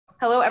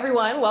Hello,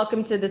 everyone.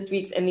 Welcome to this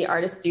week's In the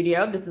Artist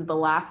Studio. This is the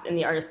last In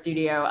the Artist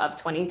Studio of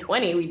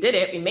 2020. We did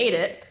it. We made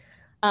it.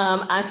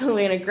 I'm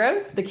Helena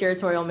Gross, the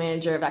Curatorial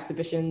Manager of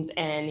Exhibitions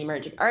and the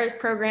Emerging Artist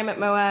Program at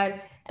MOAD.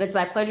 And it's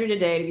my pleasure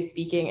today to be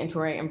speaking and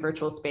touring in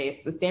virtual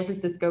space with San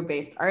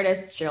Francisco-based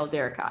artist Cheryl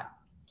Derricotte.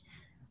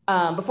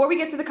 Before we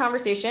get to the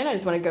conversation, I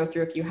just want to go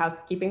through a few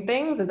housekeeping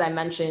things. As I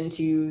mentioned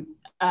to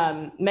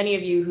many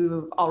of you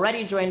who've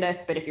already joined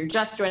us, but if you're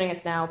just joining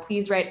us now,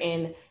 please write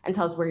in and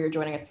tell us where you're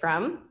joining us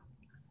from.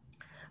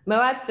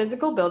 MOAD's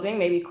physical building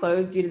may be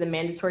closed due to the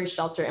mandatory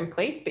shelter in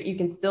place, but you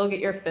can still get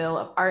your fill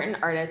of art and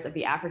artists of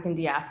the African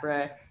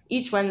diaspora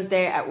each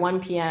Wednesday at 1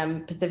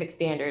 p.m. Pacific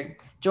Standard.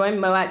 Join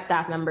MOAD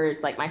staff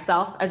members like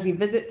myself as we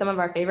visit some of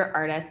our favorite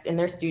artists in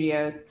their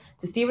studios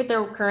to see what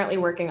they're currently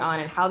working on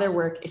and how their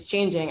work is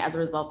changing as a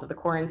result of the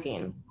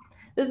quarantine.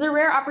 This is a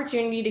rare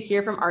opportunity to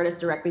hear from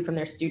artists directly from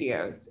their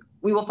studios.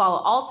 We will follow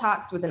all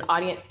talks with an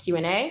audience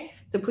Q&A,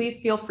 so please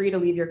feel free to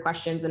leave your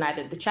questions in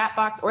either the chat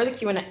box or the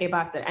Q&A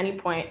box at any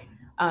point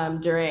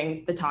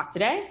during the talk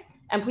today.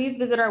 And please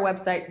visit our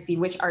website to see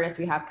which artists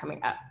we have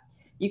coming up.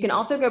 You can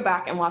also go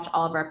back and watch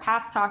all of our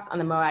past talks on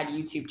the MOAD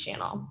YouTube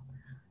channel.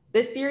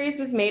 This series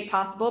was made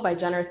possible by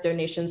generous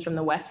donations from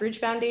the Westridge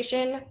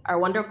Foundation, our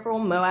wonderful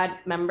MOAD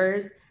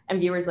members, and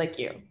viewers like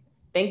you.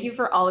 Thank you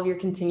for all of your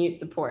continued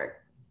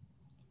support.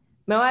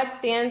 MOAD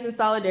stands in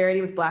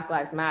solidarity with Black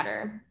Lives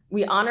Matter.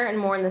 We honor and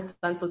mourn the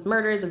senseless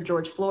murders of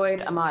George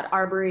Floyd, Ahmaud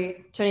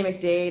Arbery, Tony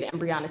McDade, and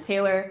Breonna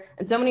Taylor,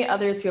 and so many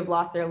others who have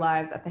lost their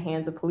lives at the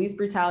hands of police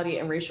brutality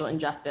and racial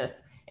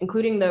injustice,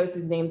 including those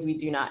whose names we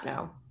do not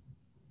know.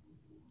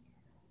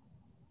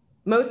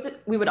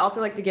 We would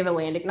also like to give a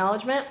land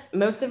acknowledgement.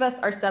 Most of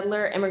us are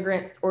settler,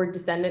 immigrants, or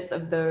descendants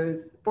of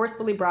those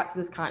forcefully brought to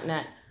this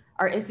continent.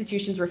 Our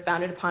institutions were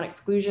founded upon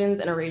exclusions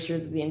and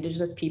erasures of the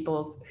indigenous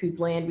peoples whose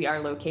land we are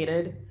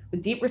located.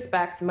 With deep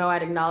respect,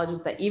 MOAD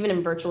acknowledges that even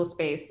in virtual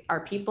space,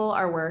 our people,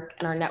 our work,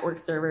 and our network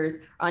servers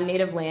are on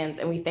native lands,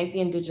 and we thank the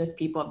indigenous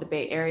people of the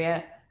Bay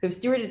Area who have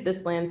stewarded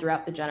this land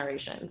throughout the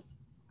generations.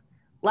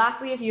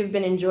 Lastly, if you have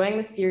been enjoying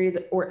this series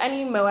or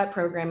any MOAD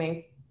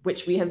programming,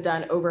 which we have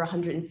done over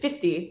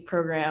 150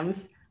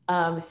 programs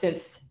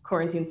since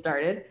quarantine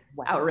started,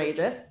 wow.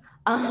 Outrageous,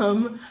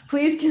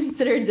 please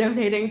consider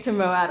donating to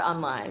MOAD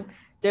online.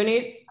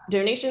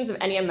 Donations of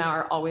any amount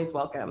are always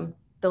welcome.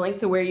 The link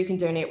to where you can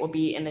donate will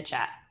be in the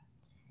chat.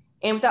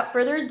 And without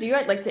further ado,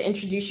 I'd like to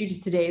introduce you to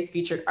today's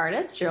featured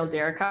artist, Cheryl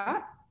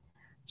Derricotte.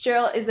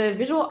 Cheryl is a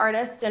visual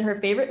artist and her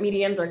favorite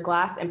mediums are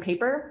glass and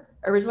paper.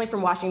 Originally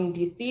from Washington,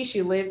 D.C.,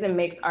 she lives and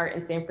makes art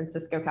in San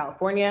Francisco,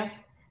 California.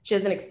 She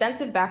has an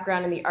extensive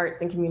background in the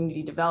arts and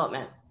community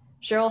development.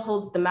 Cheryl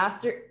holds the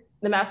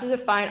Masters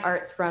of Fine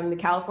Arts from the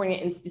California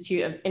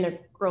Institute of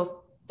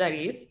Integral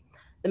Studies,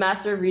 the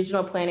Master of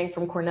Regional Planning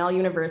from Cornell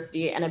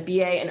University, and a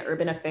BA in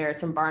Urban Affairs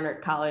from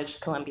Barnard College,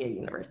 Columbia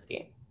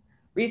University.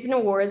 Recent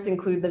awards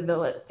include the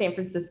Villa San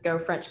Francisco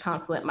French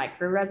Consulate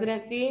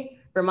Micro-Residency,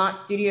 Vermont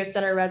Studio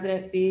Center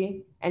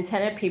Residency,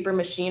 Antenna Paper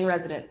Machine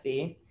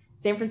Residency,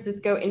 San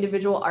Francisco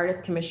Individual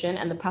Artist Commission,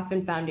 and the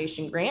Puffin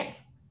Foundation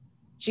Grant.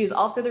 She is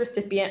also the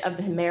recipient of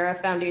the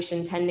Hemera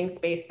Foundation Tending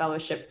Space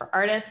Fellowship for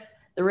Artists,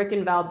 the Rick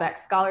and Val Beck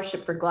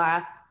Scholarship for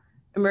Glass,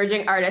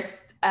 Emerging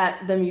Artists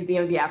at the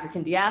Museum of the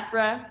African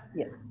Diaspora,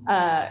 yes.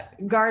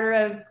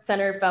 Gardarev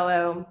Center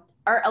Fellow,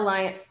 Art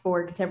Alliance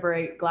for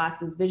Contemporary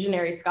Glass's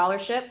Visionary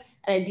Scholarship,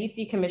 and a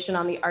DC Commission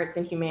on the Arts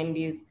and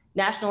Humanities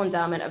National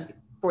Endowment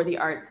for the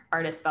Arts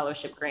Artist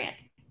Fellowship Grant.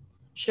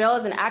 Cheryl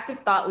is an active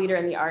thought leader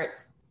in the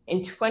arts.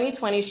 In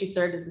 2020, she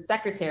served as the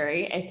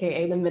secretary,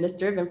 AKA the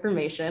Minister of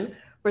Information,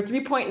 for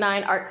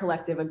 3.9 Art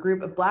Collective, a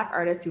group of Black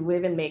artists who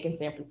live and make in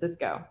San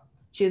Francisco.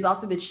 She is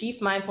also the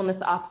Chief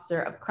Mindfulness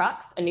Officer of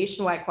Crux, a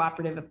nationwide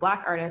cooperative of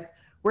Black artists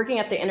working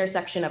at the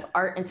intersection of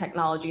art and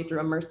technology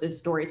through immersive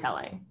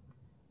storytelling.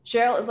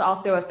 Cheryl is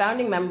also a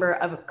founding member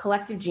of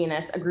Collective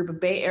Genus, a group of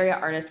Bay Area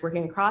artists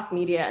working across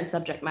media and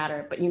subject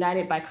matter, but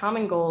united by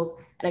common goals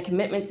and a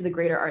commitment to the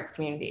greater arts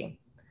community.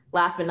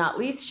 Last but not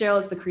least,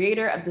 Cheryl is the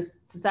creator of the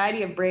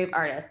Society of Brave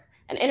Artists,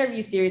 an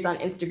interview series on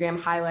Instagram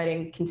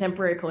highlighting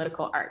contemporary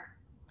political art.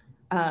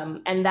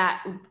 And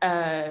that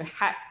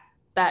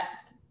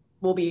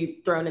will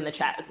be thrown in the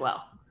chat as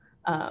well.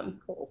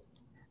 Cool.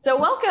 So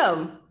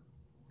welcome.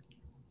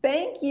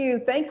 Thank you.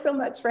 Thanks so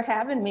much for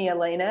having me,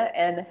 Elena,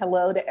 and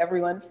hello to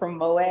everyone from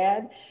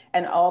MOAD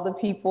and all the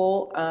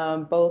people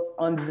both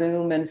on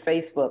Zoom and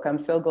Facebook. I'm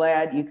so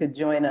glad you could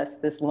join us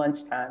this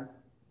lunchtime.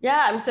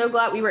 Yeah, I'm so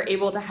glad we were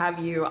able to have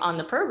you on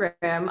the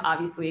program.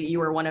 Obviously, you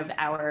were one of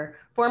our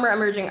former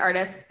emerging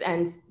artists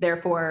and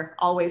therefore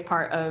always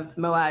part of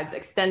MOAD's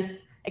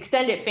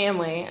extended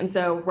family. And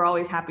so we're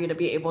always happy to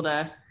be able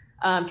to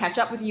catch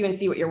up with you and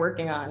see what you're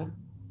working on.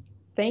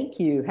 Thank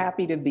you.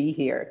 Happy to be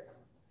here.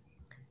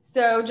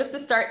 So just to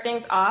start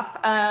things off,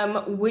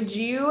 would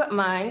you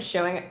mind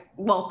showing,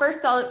 well,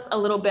 first tell us a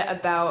little bit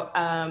about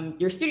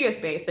your studio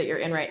space that you're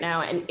in right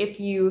now. And if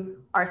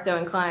you are so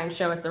inclined,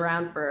 show us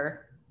around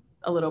for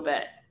a little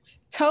bit.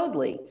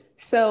 Totally.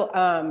 So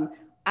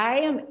I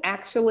am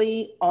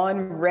actually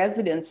on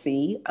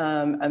residency.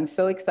 I'm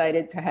so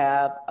excited to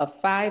have a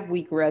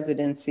 5-week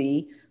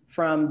residency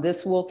from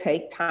This Will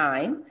Take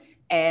Time.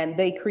 And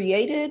they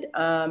created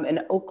an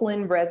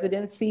Oakland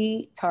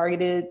residency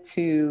targeted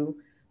to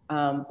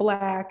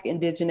Black,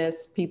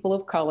 Indigenous, people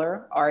of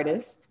color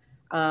artists.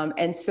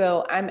 And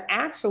so I'm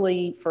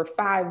actually for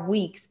 5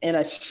 weeks in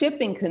a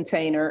shipping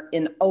container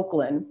in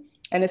Oakland.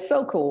 And it's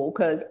so cool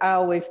because I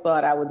always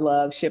thought I would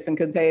love shipping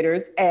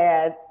containers.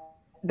 And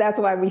that's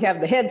why we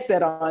have the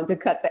headset on to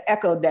cut the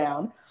echo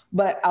down.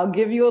 But I'll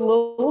give you a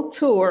little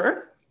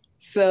tour.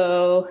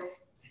 So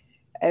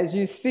as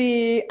you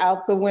see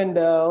out the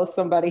window,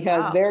 somebody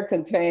has their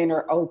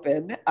container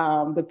open,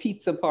 the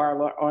pizza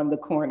parlor on the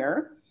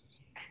corner.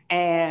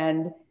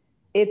 And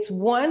it's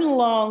one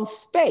long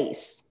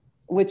space,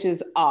 which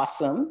is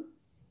awesome.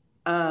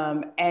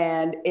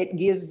 And it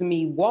gives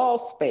me wall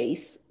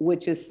space,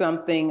 which is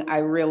something I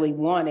really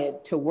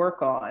wanted to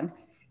work on.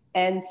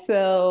 And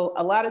so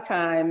a lot of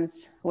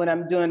times when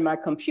I'm doing my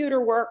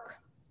computer work,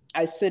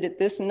 I sit at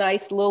this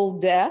nice little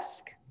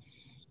desk,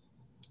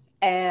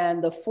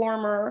 and the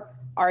former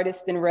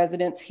artist in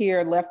residence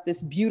here left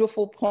this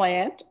beautiful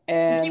plant.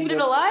 And you're keeping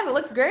it alive. It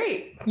looks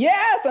great.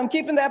 Yes, I'm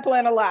keeping that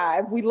plant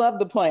alive. We love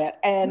the plant.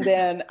 And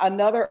then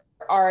another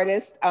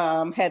artist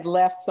had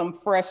left some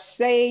fresh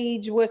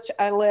sage, which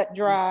I let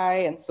dry,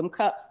 and some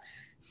cups.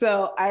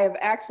 So I have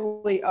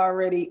actually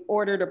already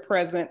ordered a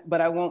present, but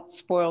I won't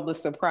spoil the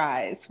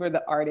surprise for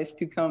the artist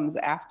who comes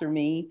after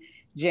me,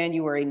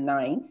 January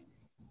 9th.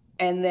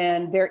 And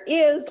then there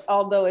is,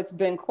 although it's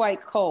been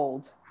quite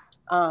cold,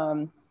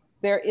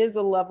 there is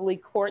a lovely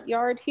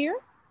courtyard here.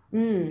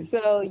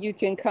 So you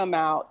can come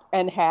out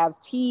and have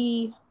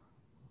tea,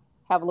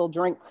 have a little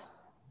drink,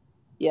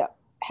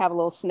 have a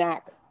little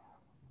snack.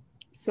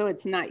 So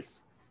it's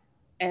nice.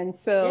 And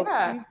so,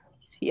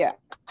 yeah.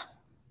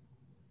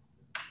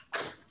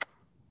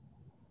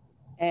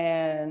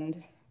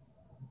 And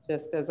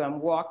just as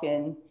I'm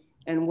walking,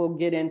 and we'll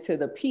get into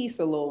the piece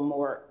a little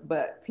more,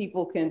 but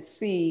people can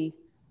see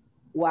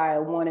why I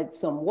wanted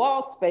some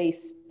wall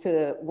space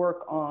to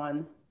work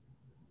on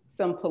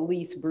some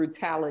police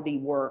brutality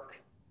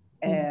work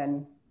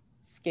and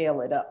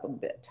scale it up a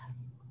bit.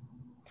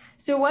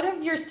 So what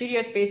have your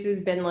studio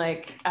spaces been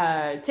like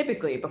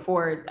typically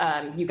before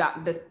you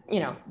got this,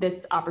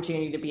 this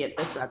opportunity to be at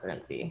this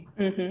residency?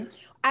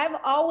 I've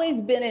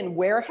always been in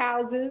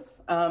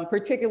warehouses,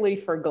 particularly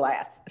for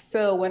glass.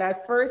 So when I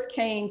first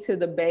came to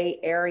the Bay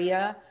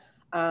Area,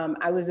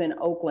 I was in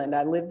Oakland.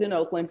 I lived in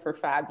Oakland for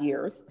 5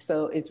 years.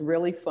 So it's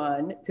really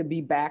fun to be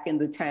back in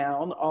the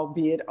town,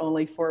 albeit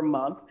only for a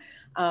month.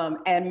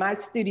 And my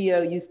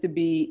studio used to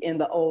be in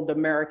the old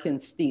American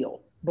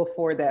Steel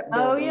before that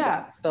building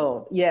got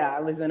sold. Yeah,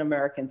 I was in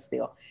American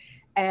Steel.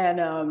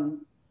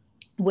 And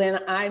when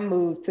I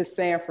moved to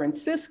San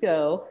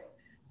Francisco,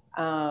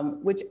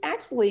 which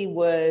actually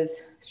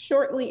was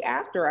shortly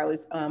after I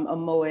was a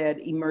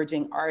MOAD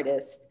emerging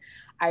artist,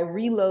 I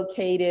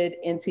relocated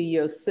into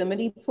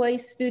Yosemite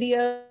Place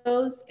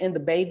Studios in the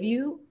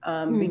Bayview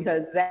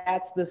because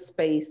that's the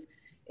space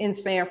in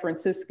San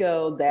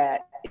Francisco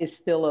that is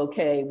still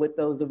okay with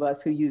those of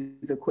us who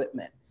use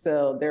equipment.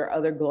 So there are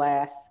other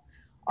glass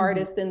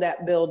artists in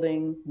that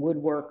building,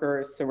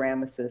 woodworkers,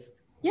 ceramicists.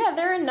 Yeah,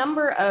 there are a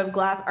number of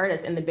glass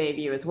artists in the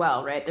Bayview as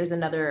well, right? There's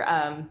another,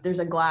 there's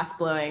a glass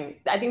blowing,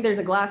 I think there's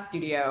a glass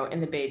studio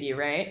in the Bayview,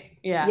 right?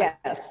 Yeah.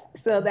 Yes,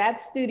 so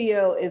that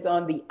studio is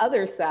on the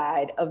other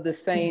side of the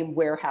same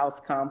warehouse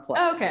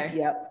complex. Okay.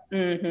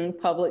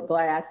 Yep, Public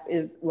glass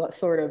is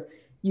sort of,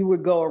 you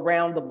would go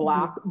around the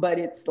block, but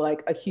it's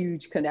like a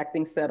huge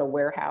connecting set of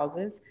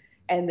warehouses.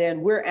 And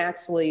then we're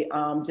actually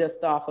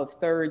just off of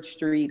 3rd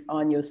Street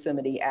on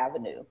Yosemite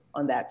Avenue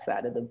on that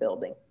side of the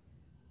building.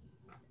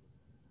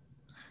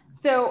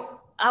 So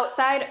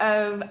outside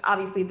of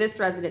obviously this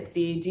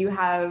residency,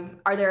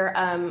 are there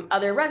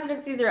other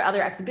residencies or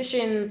other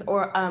exhibitions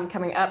or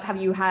coming up?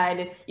 Have you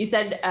had, you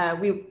said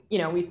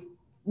we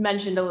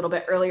mentioned a little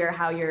bit earlier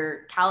how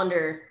your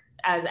calendar,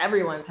 as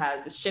everyone's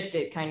has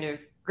shifted kind of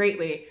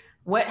greatly.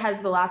 What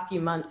has the last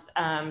few months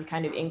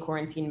kind of in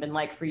quarantine been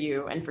like for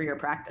you and for your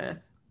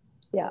practice?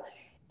 Yeah,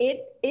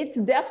 it's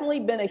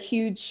definitely been a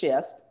huge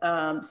shift.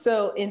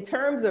 So in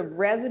terms of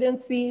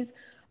residencies,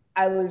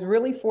 I was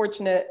really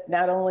fortunate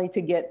not only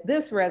to get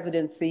this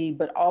residency,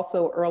 but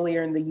also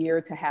earlier in the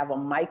year to have a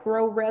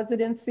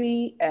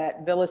micro-residency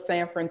at Villa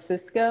San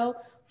Francisco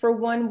for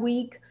 1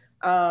 week.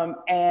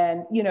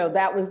 And,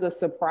 that was a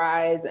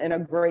surprise and a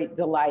great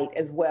delight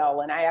as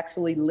well. And I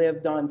actually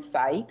lived on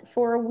site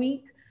for a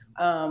week,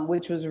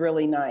 which was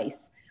really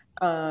nice.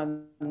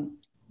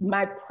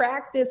 My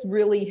practice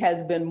really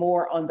has been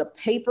more on the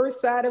paper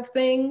side of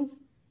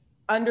things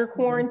under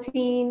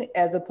quarantine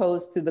as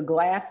opposed to the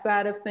glass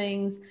side of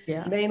things,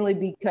 mainly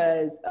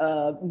because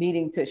of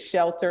needing to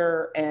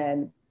shelter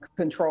and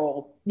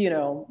control,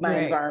 my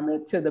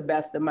environment to the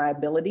best of my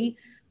ability.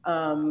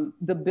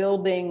 The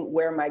building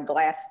where my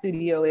glass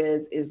studio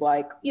is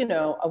like,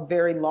 a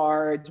very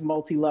large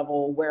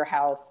multi-level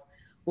warehouse,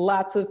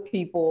 lots of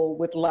people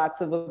with lots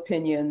of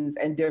opinions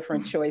and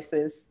different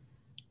choices.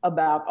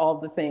 about all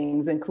the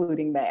things,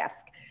 including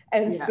mask.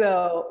 And Yeah.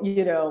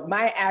 so,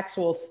 my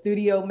actual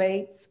studio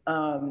mates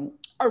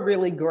are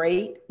really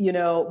great,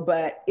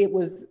 but it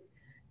was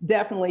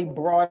definitely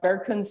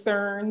broader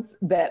concerns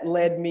that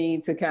led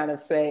me to kind of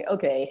say,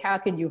 okay, how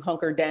can you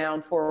hunker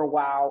down for a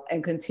while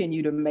and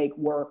continue to make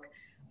work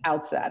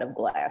outside of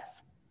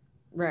glass?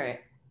 Right.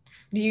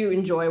 Do you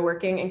enjoy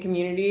working in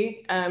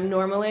community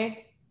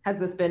normally? Has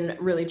this been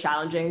really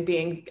challenging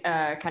being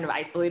kind of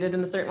isolated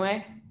in a certain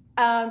way?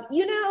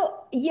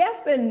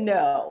 Yes and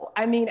no.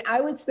 I mean,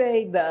 I would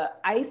say the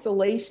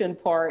isolation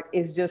part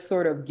is just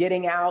sort of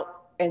getting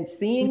out and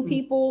seeing Mhm.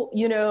 people,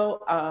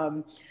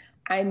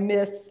 I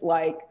miss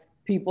like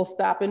people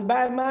stopping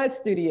by my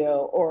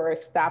studio or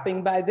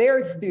stopping by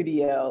their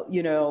studio,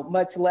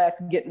 much less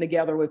getting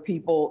together with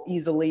people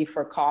easily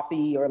for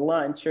coffee or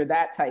lunch or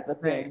that type of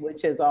thing, Right.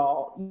 which has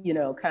all,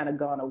 kind of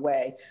gone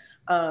away.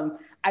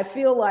 I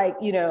feel like,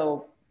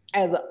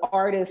 as an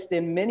artist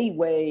in many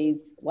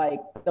ways, like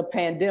the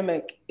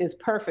pandemic is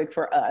perfect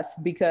for us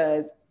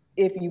because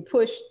if you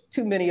push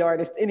too many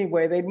artists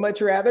anyway, they'd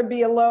much rather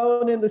be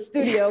alone in the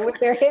studio with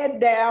their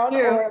head down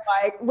True. or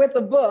like with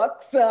a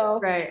book. So,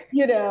 Right.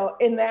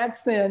 in that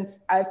sense,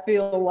 I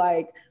feel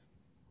like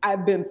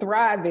I've been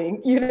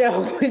thriving,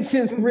 which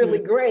is really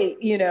Mhm. great.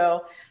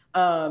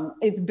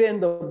 It's been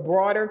the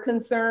broader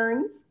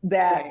concerns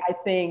that Right. I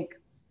think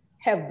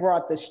have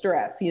brought the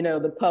stress, the Yeah.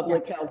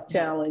 public health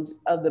challenge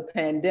of the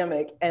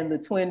pandemic and the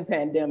twin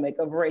pandemic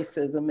of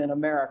racism in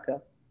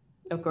America.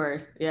 Of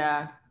course.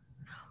 Yeah.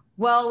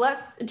 Well,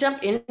 let's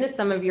jump into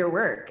some of your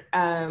work.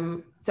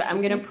 So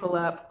I'm going to pull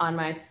up on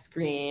my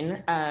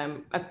screen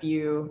a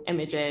few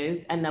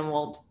images and then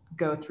we'll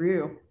go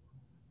through.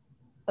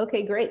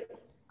 Okay, great.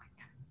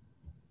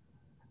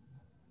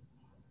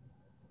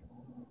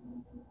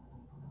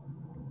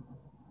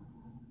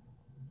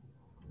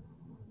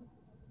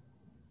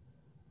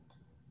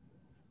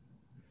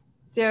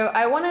 So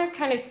I want to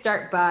kind of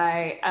start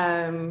by,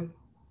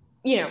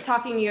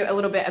 talking to you a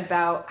little bit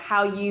about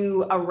how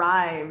you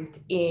arrived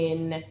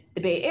in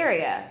the Bay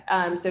Area.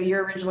 So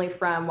you're originally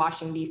from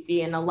Washington,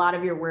 D.C., and a lot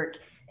of your work,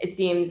 it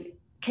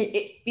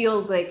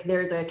feels like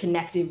there's a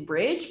connective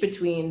bridge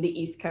between the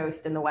East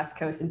Coast and the West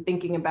Coast, and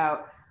thinking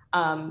about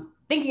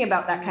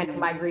that kind of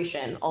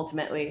migration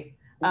ultimately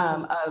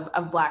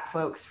of Black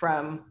folks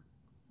from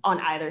on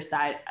either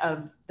side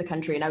of the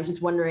country. And I was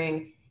just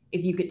wondering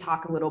if you could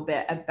talk a little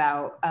bit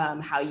about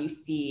how you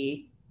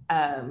see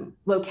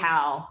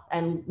locale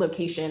and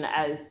location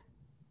as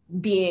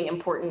being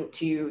important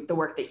to the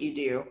work that you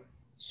do.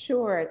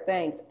 Sure,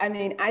 thanks. I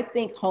mean, I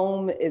think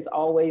home is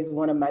always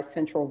one of my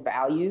central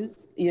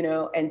values,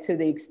 and to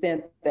the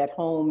extent that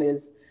home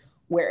is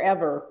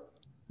wherever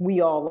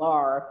we all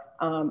are,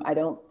 I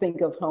don't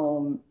think of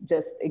home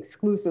just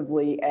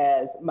exclusively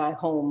as my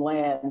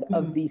homeland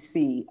of Mhm.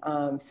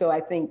 DC. So I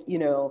think,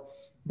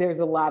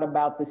 there's a lot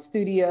about the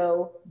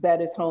studio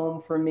that is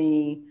home for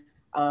me.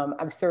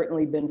 I've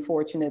certainly been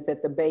fortunate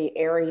that the Bay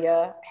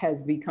Area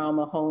has become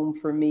a home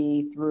for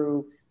me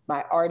through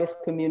my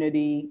artist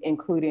community,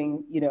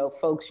 including,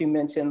 folks you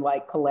mentioned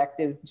like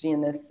Collective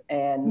Genus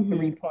and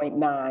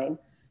 3.9.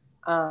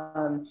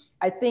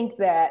 I think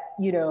that,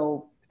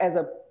 as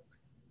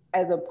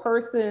a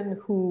person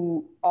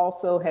who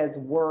also has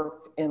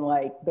worked in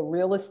like the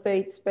real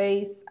estate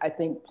space, I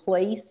think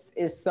place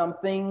is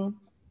something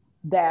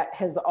that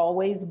has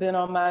always been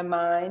on my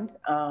mind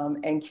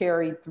and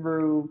carried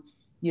through,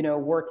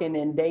 working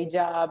in day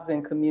jobs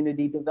and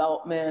community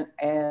development,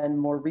 and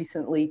more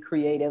recently,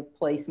 creative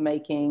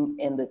placemaking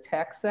in the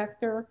tech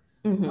sector.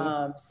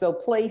 Mm-hmm. So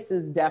place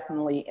is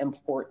definitely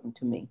important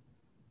to me.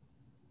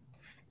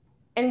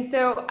 And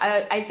so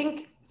I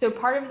think, so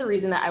part of the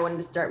reason that I wanted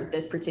to start with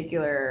this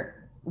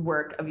particular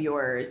work of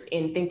yours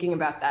in thinking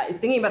about that is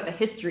thinking about the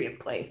history of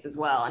place as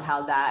well, and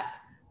how that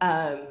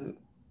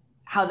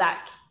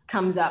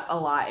comes up a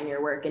lot in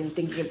your work. And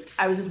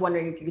I was just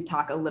wondering if you could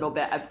talk a little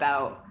bit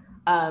about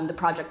the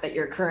project that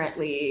you're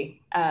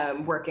currently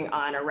working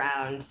on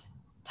around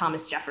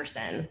Thomas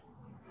Jefferson.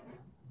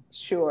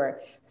 Sure.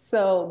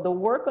 So the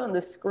work on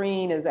the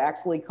screen is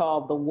actually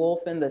called The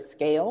Wolf and the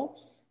Scale.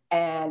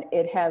 And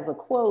it has a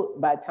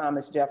quote by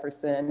Thomas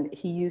Jefferson.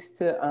 He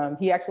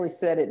actually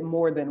said it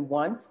more than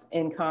once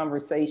in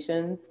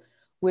conversations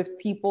with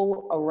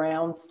people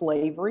around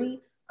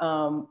slavery.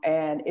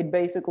 And it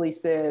basically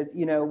says,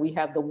 we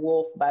have the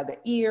wolf by the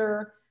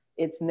ear.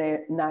 It's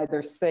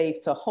neither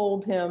safe to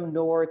hold him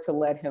nor to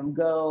let him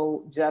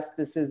go.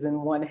 Justice is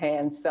in one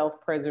hand,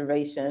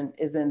 self-preservation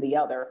is in the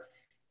other.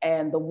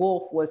 And the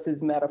wolf was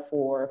his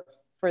metaphor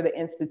for the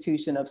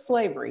institution of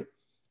slavery.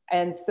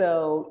 And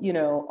so,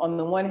 on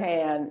the one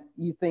hand,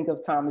 you think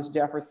of Thomas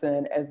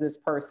Jefferson as this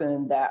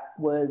person that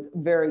was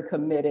very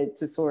committed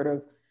to sort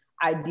of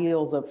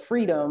ideals of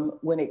freedom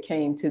when it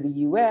came to the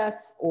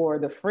US or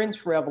the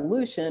French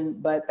Revolution,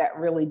 but that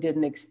really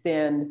didn't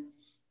extend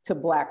to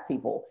Black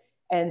people.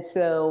 And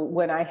so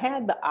when I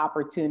had the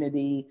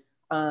opportunity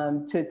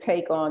to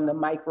take on the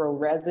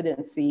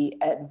micro-residency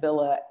at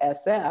Villa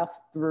SF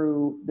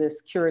through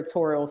this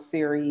curatorial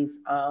series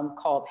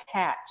called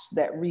Hatch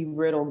that Reed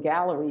Riddle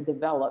Gallery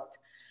developed.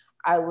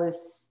 I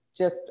was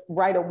just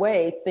right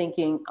away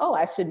thinking, oh,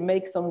 I should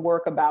make some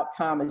work about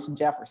Thomas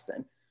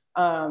Jefferson.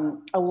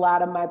 A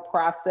lot of my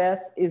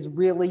process is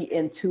really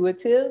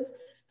intuitive.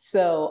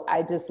 So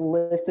I just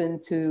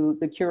listened to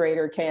the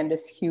curator,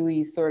 Candace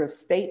Huey's sort of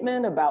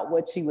statement about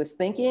what she was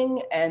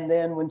thinking. And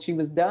then when she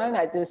was done,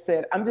 I just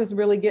said, I'm just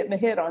really getting a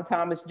hit on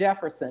Thomas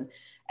Jefferson.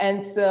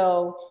 And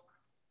so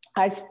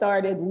I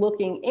started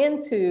looking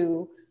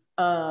into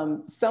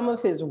some of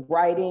his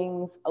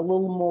writings, a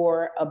little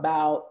more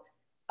about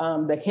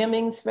the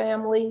Hemings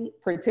family,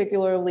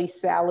 particularly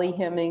Sally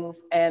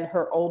Hemings and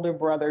her older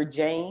brother,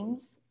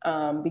 James,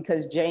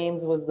 because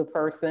James was the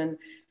person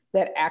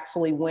that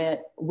actually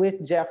went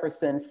with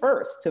Jefferson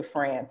first to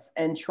France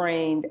and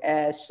trained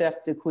as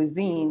chef de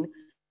cuisine.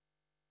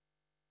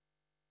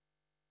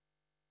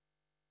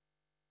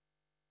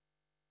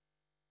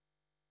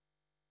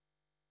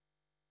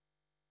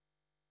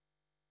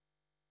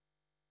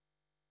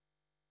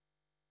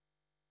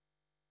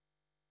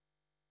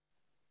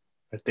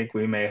 I think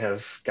we may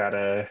have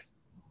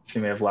she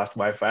may have lost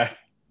Wi-Fi.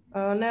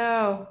 Oh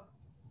no.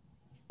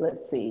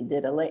 Let's see,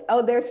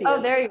 oh, there she is.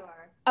 Oh, there you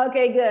are.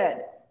 Okay,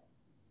 good.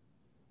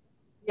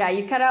 Yeah,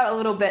 you cut out a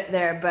little bit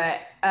there,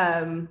 but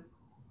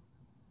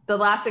the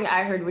last thing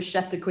I heard was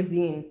chef de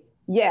cuisine.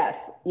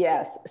 Yes,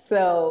 yes.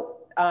 So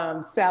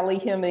Sally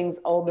Hemings'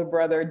 older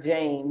brother,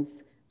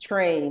 James,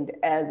 trained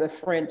as a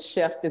French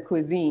chef de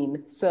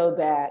cuisine so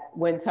that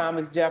when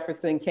Thomas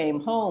Jefferson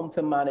came home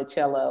to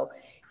Monticello,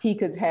 he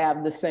could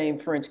have the same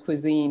French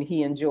cuisine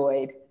he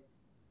enjoyed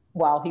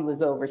while he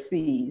was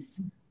overseas.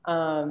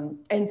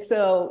 And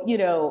so, you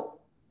know,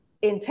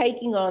 in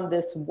taking on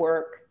this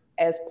work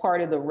as part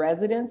of the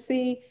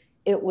residency,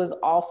 it was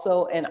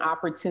also an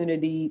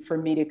opportunity for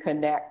me to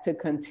connect to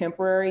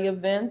contemporary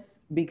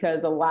events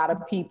because a lot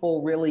of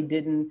people really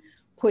didn't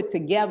put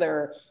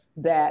together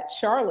that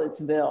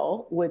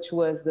Charlottesville, which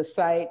was the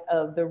site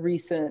of the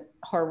recent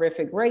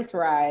horrific race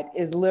riot,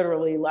 is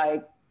literally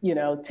like, you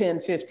know,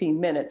 10, 15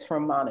 minutes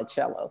from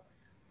Monticello.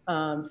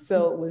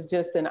 So it was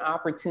just an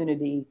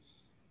opportunity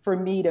for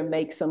me to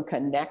make some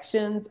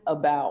connections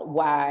about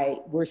why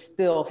we're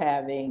still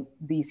having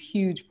these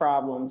huge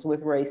problems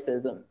with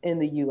racism in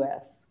the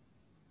US.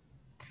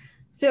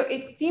 So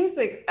it seems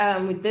like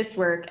with this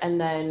work and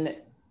then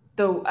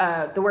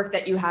the work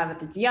that you have at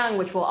the DeYoung,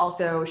 which we'll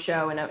also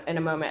show in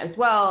a moment as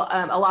well,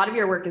 a lot of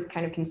your work is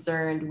kind of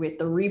concerned with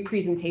the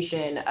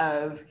representation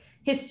of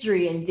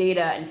history and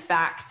data and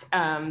fact,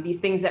 these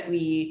things that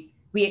we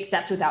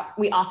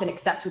often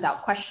accept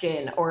without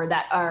question, or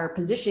that are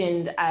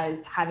positioned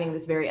as having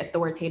this very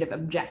authoritative,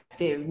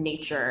 objective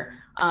nature.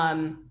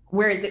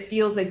 Whereas it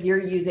feels like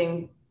you're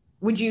using,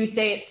 would you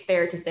say it's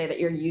fair to say that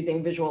you're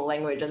using visual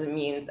language as a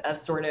means of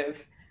sort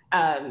of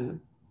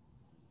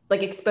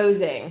like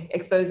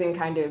exposing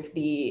kind of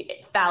the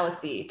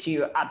fallacy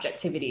to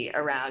objectivity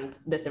around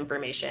this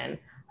information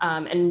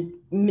and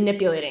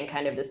manipulating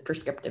kind of this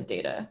prescriptive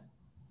data?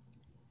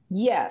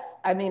 Yes,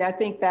 I mean, I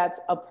think that's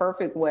a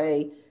perfect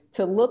way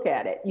to look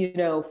at it. You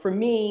know, for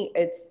me,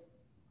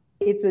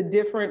 it's a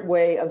different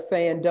way of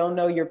saying, don't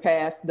know your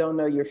past, don't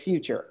know your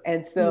future.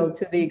 And so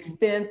to the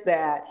extent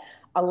that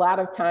a lot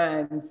of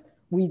times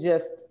we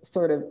just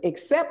sort of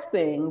accept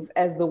things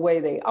as the way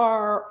they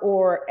are,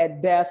 or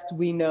at best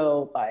we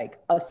know like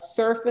a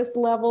surface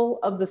level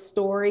of the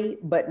story,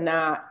 but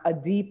not a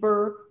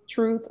deeper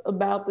truth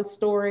about the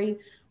story.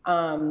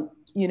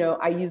 You know,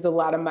 I use a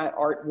lot of my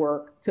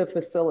artwork to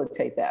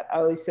facilitate that. I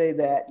always say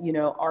that, you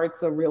know,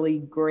 art's a really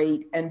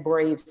great and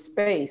brave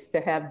space to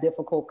have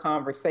difficult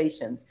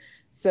conversations.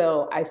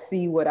 So I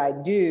see what I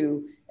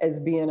do as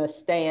being a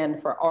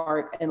stand for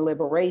art and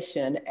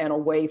liberation and a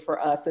way for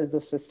us as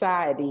a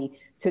society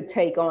to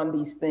take on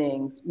these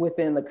things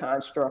within the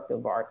construct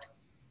of art.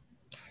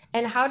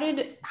 And how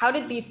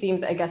did these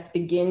themes, I guess,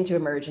 begin to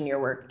emerge in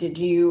your work? Did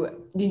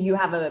you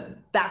have a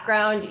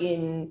background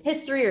in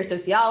history or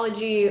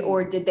sociology,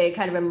 or did they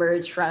kind of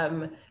emerge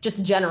from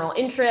just general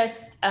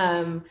interest?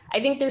 I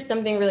think there's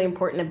something really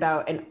important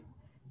about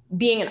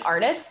being an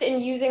artist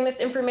and using this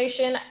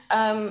information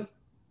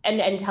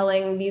and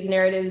telling these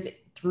narratives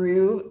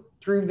through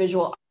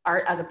visual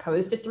art as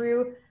opposed to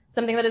through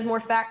something that is more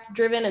fact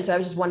driven. And so I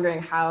was just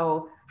wondering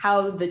how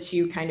the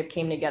two kind of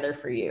came together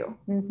for you.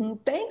 Mm-hmm.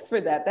 Thanks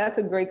for that. That's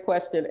a great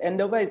question. And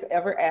nobody's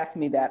ever asked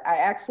me that. I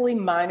actually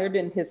minored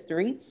in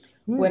history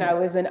when I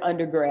was an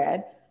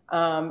undergrad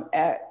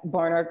at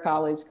Barnard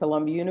College,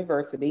 Columbia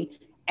University.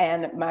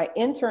 And my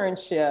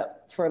internship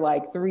for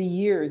like 3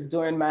 years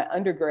during my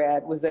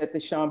undergrad was at the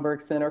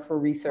Schomburg Center for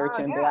Research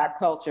in Black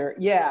Culture.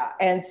 Yeah.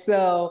 And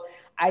so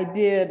I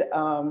did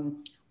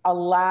a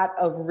lot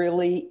of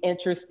really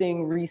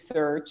interesting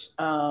research.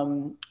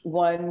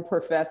 One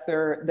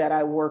professor that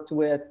I worked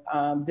with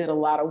did a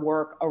lot of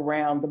work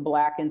around the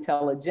Black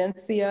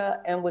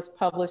intelligentsia and was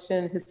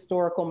publishing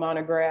historical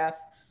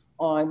monographs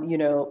on, you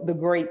know, the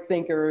great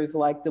thinkers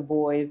like Du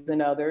Bois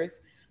and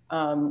others.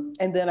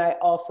 And then I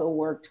also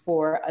worked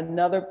for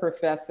another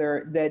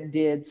professor that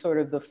did sort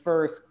of the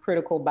first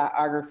critical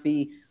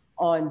biography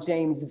on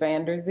James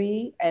Van Der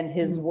Zee and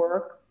his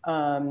work.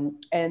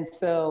 And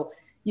so,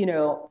 you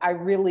know,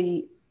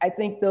 I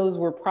think those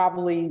were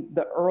probably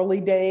the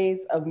early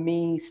days of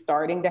me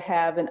starting to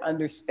have an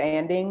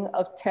understanding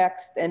of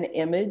text and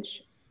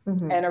image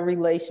and a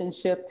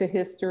relationship to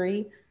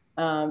history.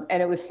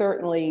 And it was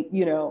certainly,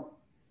 you know,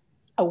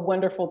 a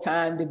wonderful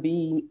time to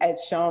be at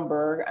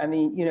Schomburg. I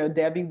mean, you know,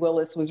 Debbie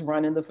Willis was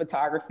running the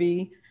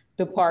photography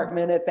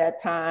department at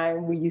that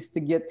time. We used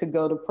to get to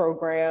go to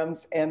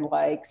programs and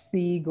like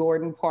see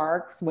Gordon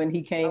Parks when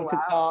he came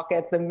to talk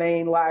at the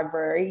main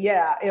library.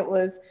 Yeah, it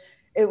was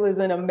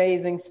an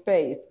amazing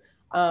space.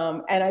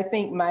 And I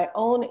think my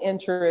own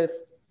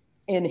interest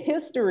in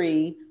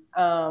history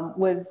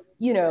was,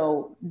 you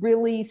know,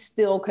 really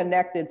still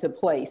connected to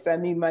place. I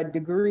mean, my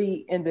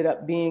degree ended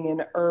up being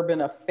in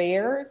urban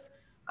affairs.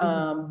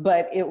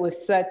 But it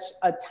was such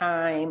a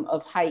time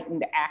of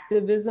heightened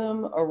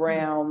activism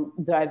around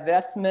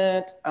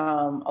divestment,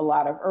 a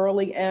lot of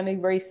early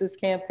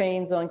anti-racist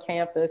campaigns on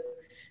campus,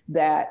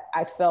 that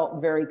I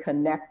felt very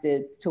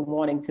connected to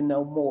wanting to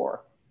know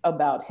more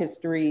about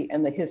history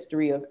and the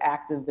history of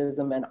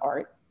activism and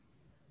art.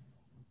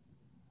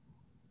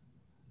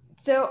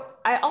 So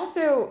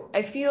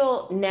I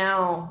feel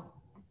now,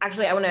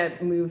 actually, I want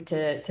to move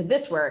to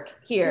this work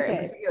here in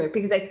particular,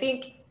 because I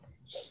think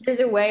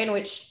there's a way in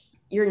which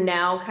you're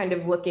now kind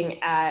of looking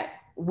at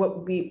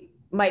what we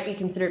might be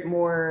considered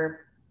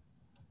more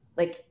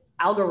like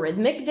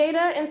algorithmic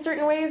data in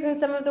certain ways in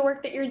some of the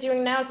work that you're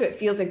doing now. So it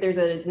feels like there's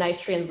a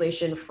nice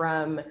translation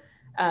from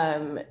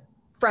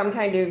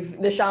kind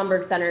of the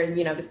Schomburg Center,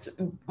 you know, this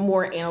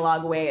more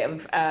analog way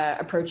of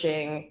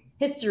approaching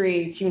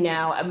history to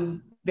now a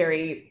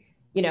very,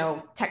 you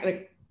know,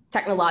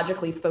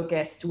 technologically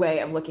focused way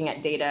of looking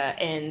at data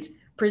and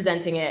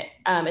presenting it.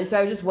 And so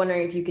I was just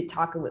wondering if you could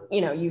talk,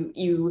 you know,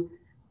 you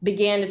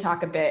began to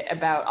talk a bit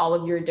about all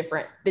of your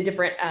different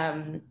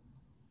collectives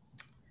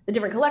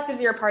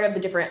you're a part of, the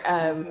different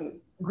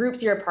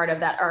groups you're a part of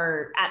that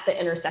are at the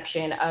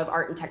intersection of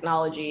art and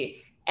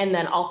technology, and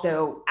then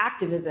also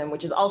activism,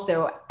 which is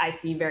also, I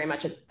see very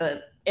much at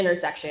the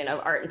intersection of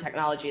art and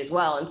technology as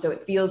well. And so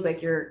it feels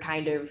like you're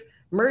kind of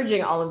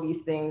merging all of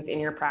these things in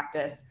your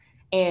practice.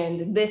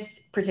 And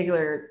this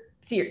particular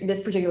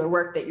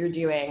work that you're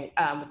doing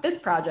with this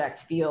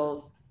project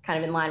feels kind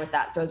of in line with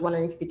that. So I was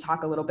wondering if you could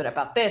talk a little bit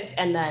about this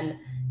and then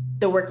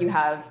the work you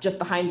have just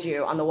behind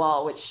you on the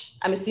wall, which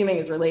I'm assuming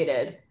is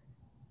related.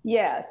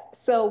 Yes.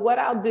 So what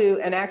I'll do,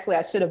 and actually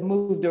I should have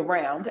moved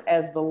around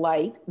as the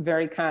light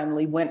very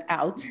kindly went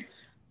out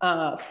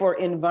for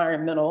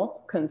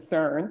environmental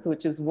concerns,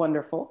 which is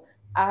wonderful.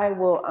 I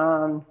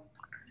will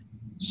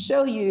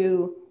show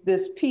you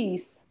this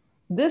piece.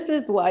 This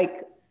is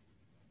like,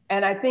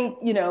 and I think,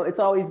 you know, it's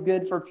always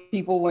good for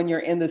people when you're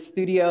in the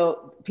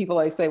studio, people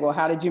always say, well,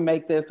 how did you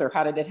make this or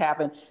how did it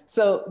happen?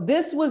 So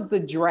this was the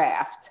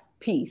draft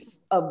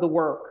piece of the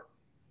work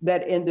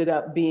that ended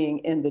up being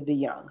in the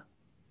DeYoung.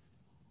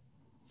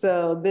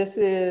 So this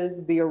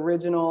is the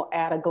original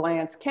at a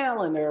glance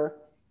calendar,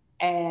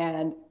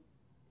 and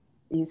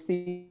you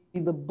see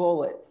the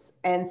bullets.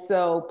 And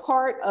so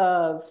part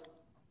of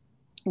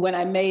when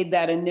I made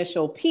that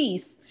initial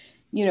piece,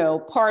 you know,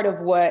 part of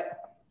what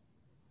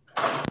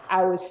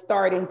I was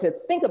starting to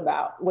think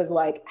about was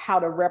like how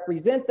to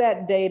represent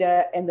that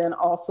data, and then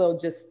also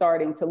just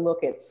starting to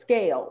look at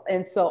scale.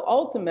 And so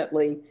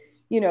ultimately,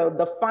 you know,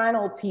 the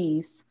final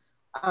piece,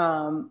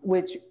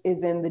 which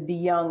is in the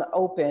DeYoung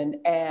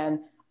Open, and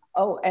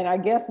I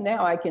guess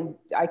now I can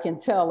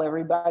tell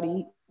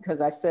everybody, because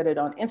I said it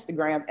on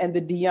Instagram, and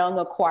the DeYoung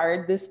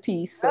acquired this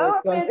piece, so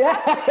it's going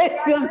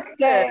to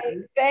stay.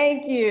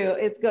 Thank you.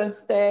 It's going to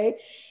stay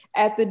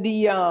at the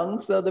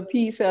DeYoung, so the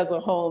piece has a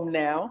home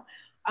now.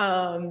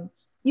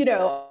 You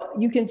know,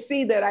 you can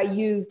see that I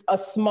used a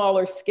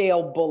smaller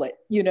scale bullet,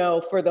 you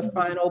know, for the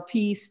final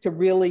piece to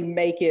really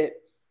make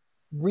it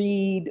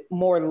read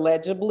more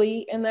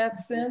legibly in that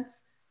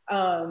sense.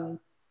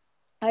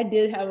 I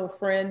did have a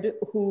friend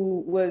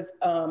who was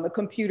a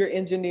computer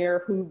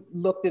engineer who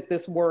looked at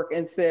this work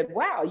and said,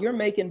 wow, you're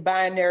making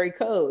binary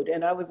code.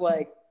 And I was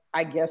like,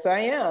 I guess I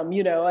am,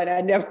 you know, and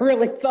I never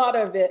really thought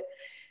of it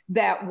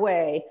that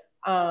way.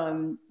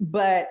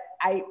 But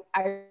I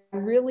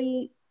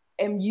really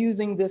am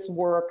using this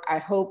work, I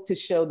hope, to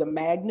show the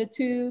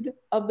magnitude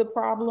of the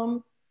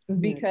problem,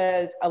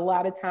 because a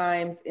lot of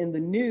times in the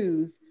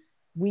news,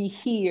 we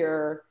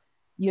hear,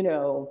 you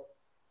know,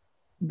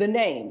 the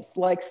names,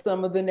 like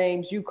some of the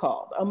names you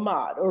called,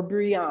 Ahmad or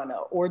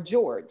Brianna or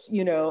George,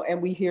 you know,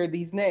 and we hear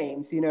these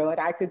names, you know,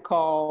 and I could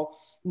call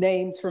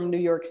names from New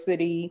York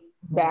City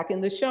back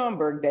in the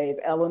Schomburg days,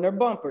 Eleanor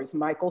Bumpers,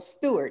 Michael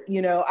Stewart,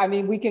 you know, I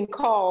mean, we can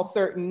call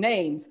certain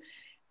names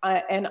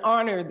and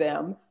honor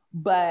them,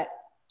 but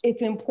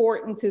it's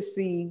important to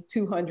see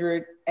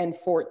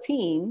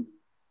 214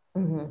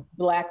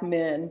 Black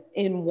men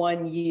in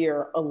 1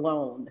 year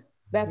alone.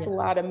 That's a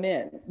lot of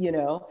men, you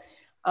know.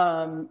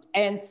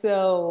 And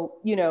so,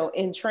 you know,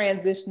 in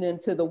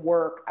transitioning to the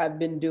work I've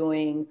been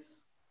doing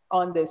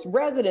on this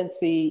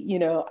residency, you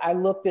know, I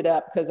looked it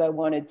up because I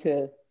wanted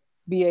to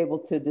be able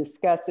to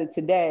discuss it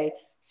today.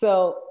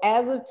 So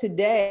as of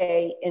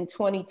today, in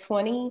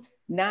 2020,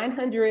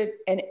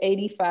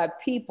 985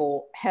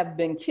 people have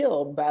been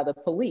killed by the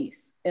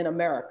police in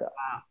America.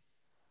 Wow.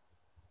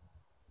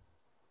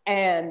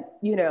 And,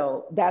 you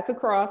know, that's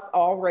across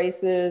all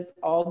races,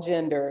 all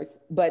genders,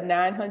 but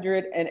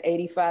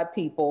 985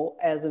 people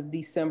as of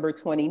December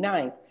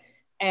 29th.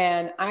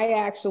 And I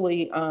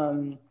actually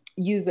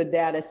use a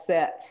data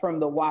set from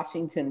the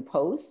Washington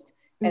Post,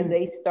 and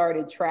they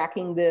started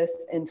tracking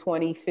this in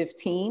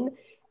 2015.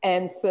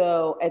 And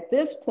so at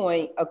this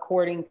point,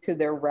 according to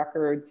their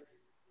records,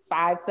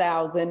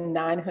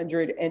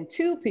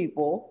 5,902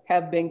 people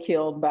have been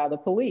killed by the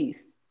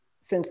police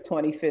since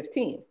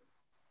 2015.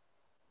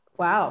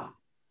 Wow.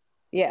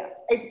 Yeah.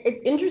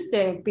 It's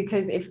interesting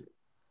because if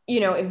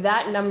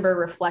that number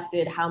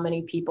reflected how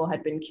many people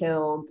had been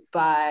killed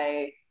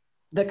by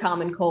the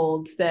common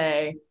cold,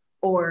 say,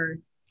 or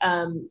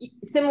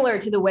similar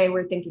to the way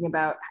we're thinking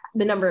about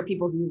the number of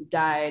people who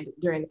died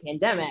during the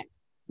pandemic,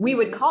 we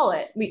would call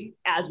it, we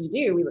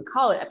would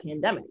call it a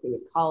pandemic. We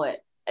would call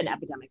it an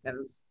epidemic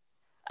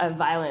of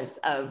violence,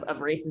 of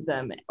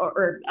racism,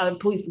 or of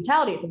police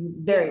brutality.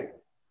 Very,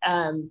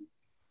 and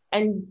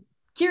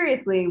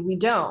curiously, we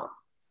don't,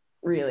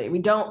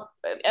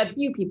 a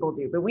few people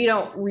do, but we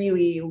don't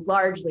really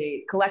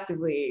largely,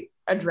 collectively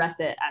address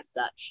it as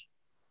such.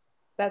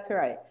 That's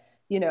right.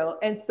 You know,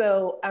 and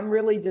so I'm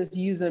really just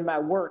using my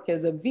work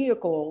as a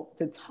vehicle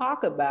to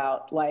talk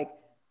about like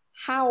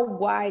how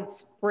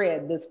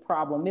widespread this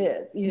problem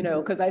is, you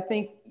know, because I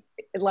think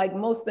like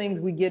most things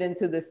we get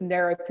into this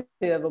narrative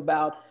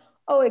about,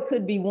 oh, it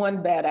could be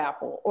one bad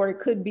apple, or it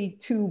could be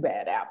two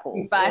bad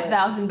apples.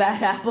 5,000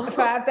 bad apples.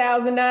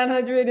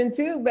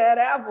 5,902 bad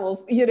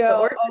apples, you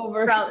know,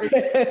 over. You gotta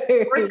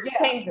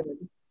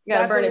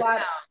burn it down.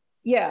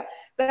 Yeah,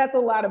 that's a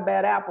lot of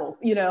bad apples,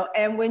 you know,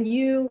 and when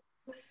you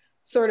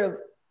sort of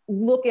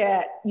look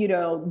at, you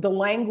know, the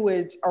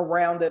language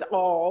around it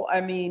all, I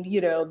mean, you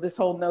know, this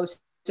whole notion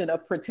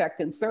of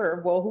protect and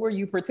serve, well, who are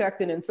you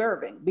protecting and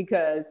serving?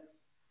 Because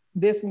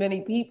this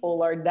many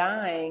people are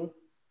dying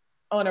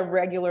on a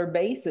regular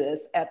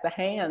basis at the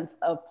hands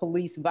of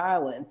police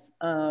violence.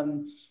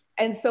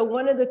 And so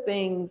one of the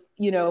things,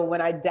 you know,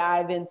 when I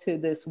dive into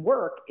this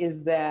work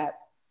is that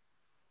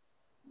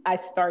I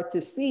start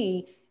to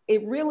see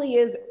it really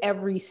is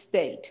every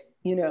state,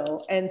 you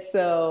know, and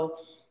so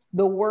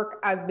the work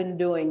I've been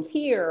doing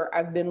here,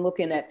 I've been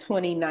looking at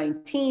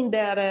 2019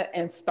 data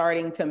and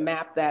starting to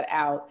map that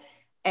out.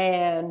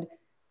 And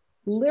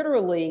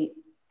literally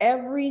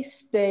every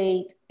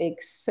state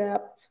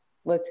except,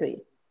 let's see,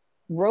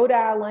 Rhode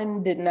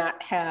Island did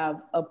not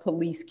have a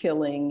police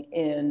killing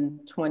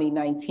in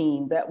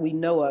 2019 that we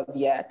know of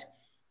yet,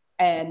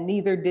 and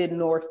neither did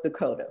North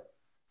Dakota.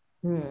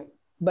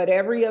 But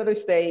every other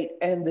state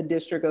and the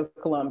District of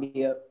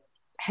Columbia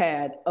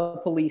had a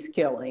police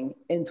killing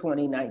in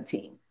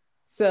 2019.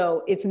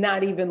 So it's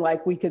not even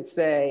like we could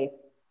say,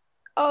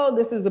 oh,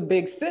 this is a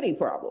big city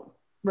problem.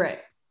 Right.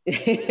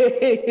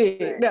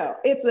 No,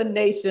 it's a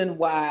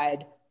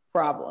nationwide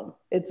problem.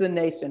 It's a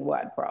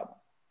nationwide problem.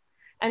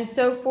 And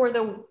so for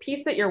the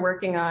piece that you're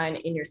working on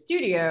in your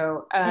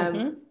studio,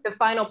 the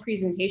final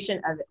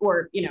presentation of it,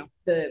 or, you know,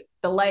 the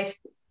life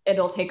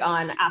it'll take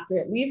on after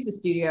it leaves the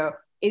studio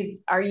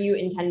are you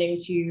intending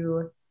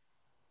to,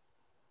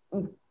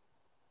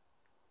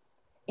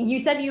 you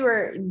said you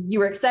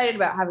were excited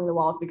about having the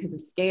walls because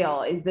of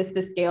scale. Is this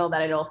the scale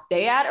that it'll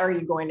stay at, or are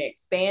you going to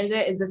expand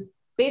it? Is this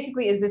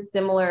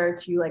similar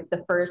to like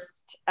the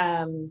first,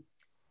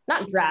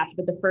 not draft,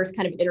 but the first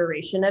kind of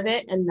iteration of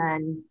it? And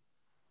then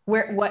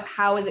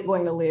how is it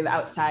going to live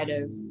outside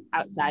of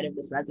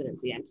this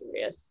residency? I'm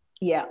curious.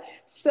 Yeah.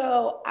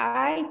 So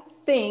I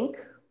think,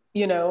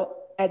 you know,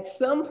 at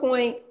some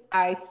point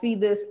I see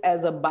this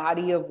as a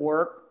body of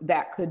work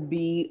that could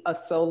be a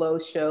solo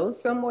show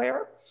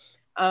somewhere.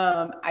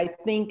 I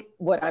think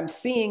what I'm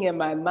seeing in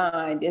my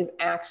mind is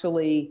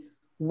actually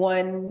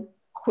one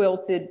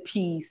quilted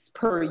piece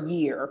per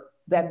year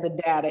that the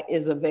data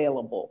is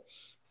available.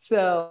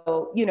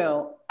 So, you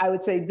know, I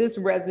would say this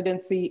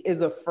residency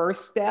is a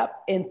first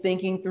step in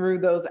thinking through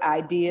those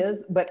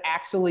ideas, but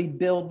actually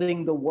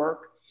building the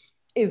work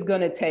is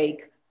going to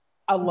take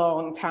a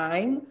long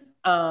time.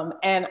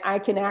 And I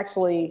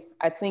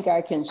think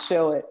I can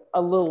show it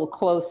a little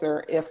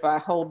closer if I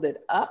hold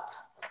it up.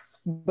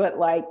 But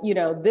like, you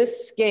know,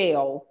 this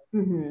scale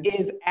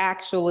is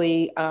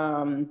actually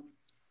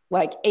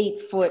like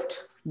 8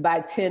 foot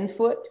by 10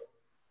 foot.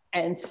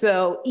 And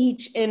so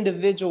each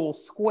individual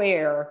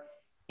square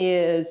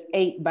is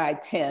 8 by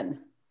 10.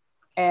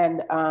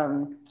 And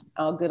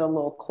I'll get a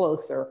little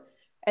closer.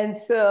 And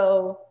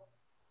so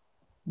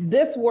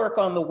this work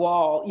on the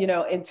wall, you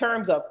know, in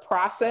terms of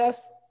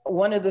process,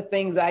 one of the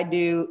things I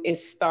do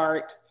is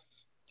start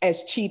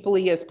as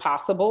cheaply as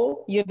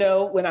possible, you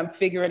know, when I'm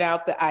figuring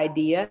out the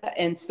idea.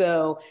 And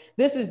so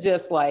this is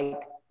just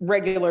like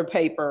regular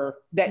paper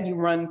that you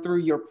run through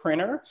your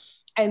printer.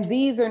 And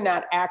these are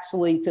not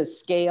actually to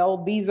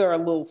scale. These are a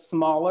little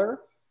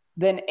smaller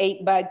than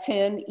 8 by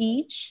 10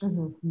 each.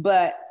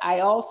 But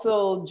I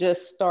also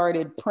just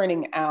started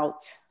printing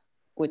out,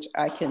 which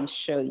I can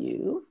show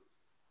you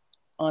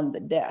on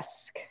the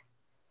desk.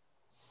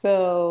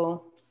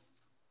 So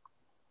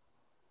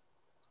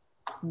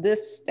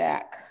this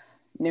stack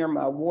near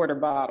my water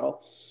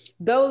bottle,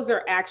 those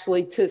are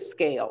actually to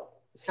scale.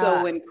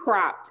 So when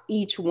cropped,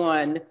 each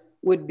one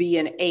would be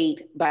an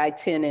 8 by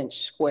 10 inch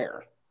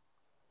square.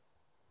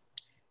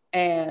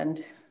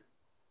 And,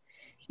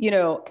 you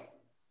know,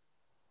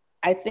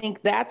 I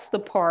think that's the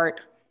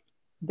part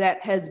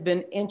that has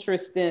been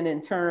interesting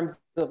in terms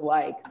of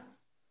like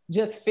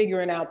just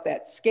figuring out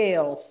that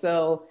scale.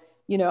 So,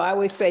 you know, I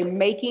always say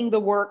making the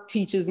work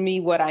teaches me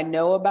what I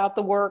know about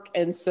the work.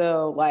 And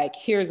so like,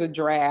 here's a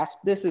draft.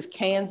 This is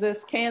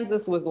Kansas.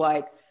 Kansas was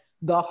like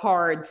the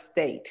hard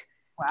state.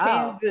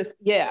 Wow.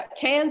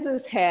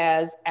 Kansas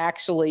has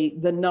actually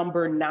the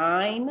number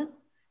 9.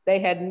 They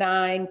had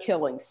 9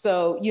 killings.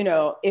 So, you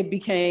know, it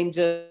became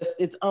just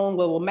its own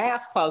little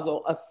math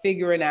puzzle of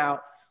figuring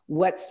out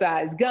what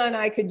size gun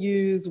I could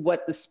use,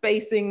 what the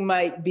spacing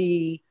might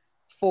be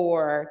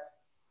for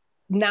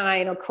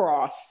 9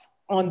 across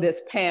on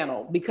this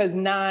panel, because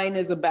 9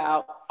 is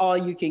about all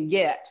you can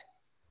get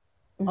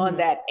on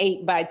that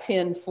 8 by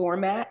 10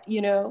 format,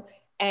 you know,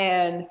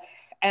 and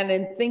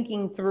in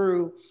thinking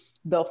through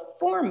the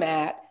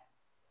format,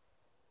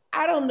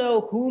 I don't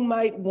know who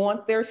might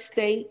want their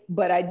state,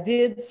 but I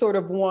did sort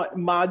of want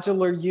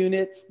modular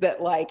units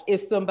that like, if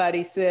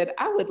somebody said,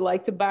 I would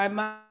like to buy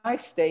my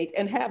state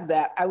and have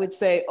that, I would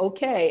say,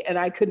 okay. And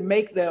I could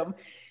make them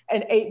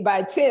an 8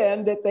 by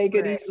 10 that they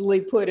could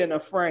easily put in a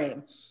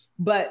frame.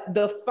 But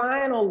the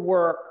final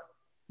work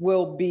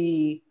will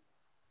be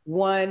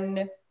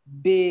one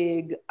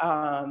big,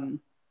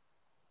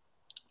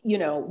 you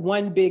know,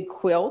 one big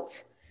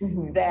quilt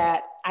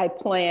that I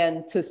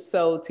plan to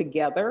sew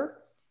together.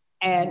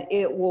 And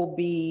it will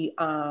be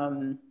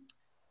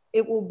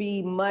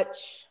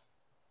much,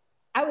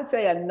 I would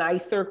say, a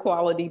nicer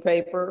quality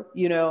paper.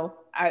 You know,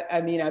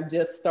 I mean, I've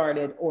just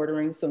started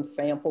ordering some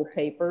sample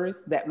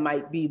papers that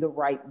might be the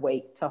right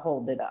weight to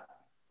hold it up.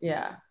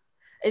 Yeah.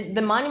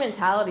 The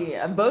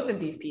monumentality of both of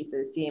these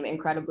pieces seem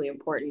incredibly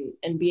important,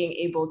 and being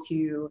able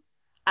to,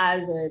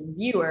 as a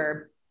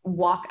viewer,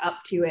 walk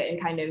up to it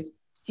and kind of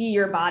see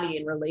your body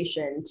in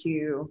relation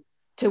to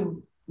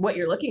what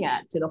you're looking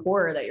at, to the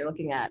horror that you're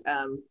looking at.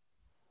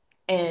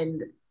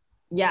 And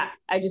yeah,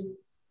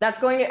 it's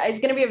going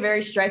to be a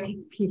very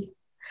striking piece.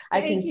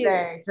 I can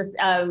say, just,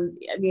 I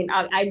mean,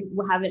 I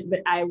haven't,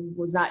 but I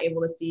was not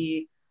able to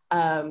see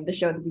the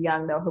show to the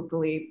young, though.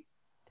 Hopefully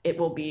it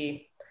will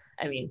be,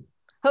 I mean,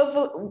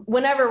 hopefully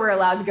whenever we're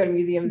allowed to go to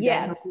museums,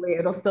 then hopefully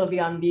it'll still be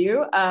on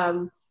view.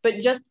 But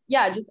just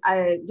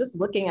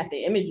looking at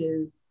the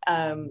images,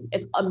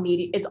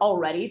 it's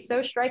already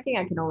so striking.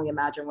 I can only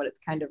imagine what it's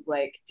kind of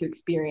like to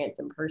experience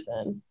in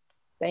person.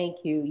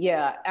 Thank you.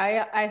 Yeah,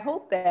 I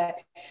hope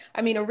that,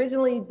 I mean,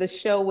 originally the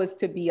show was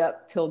to be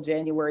up till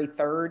January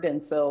 3rd.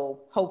 And so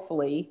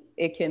hopefully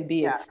it can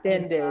be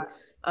extended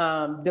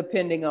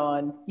depending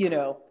on, you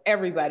know,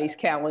 everybody's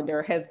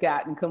calendar has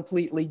gotten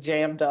completely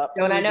jammed up.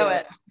 Don't I know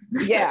it?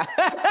 Yeah.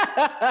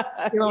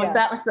 Feeling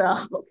that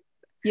myself.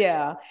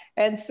 Yeah.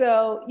 And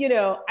so, you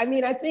know, I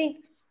mean, I think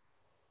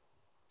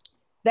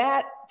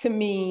that to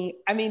me,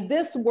 I mean,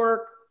 this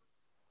work,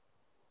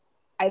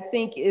 I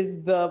think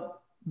is the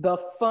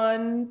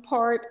fun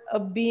part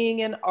of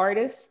being an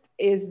artist,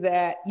 is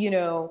that, you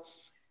know,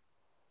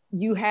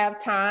 you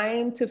have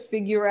time to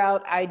figure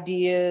out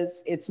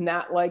ideas. It's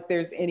not like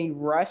there's any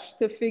rush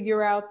to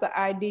figure out the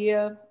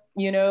idea,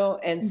 you know?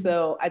 And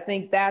so I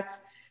think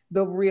that's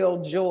the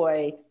real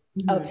joy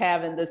of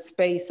having the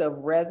space of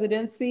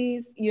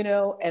residencies, you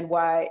know, and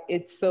why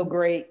it's so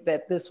great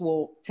that this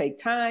will take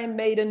time,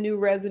 made a new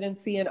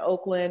residency in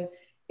Oakland.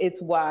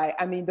 It's why,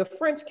 I mean, the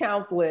French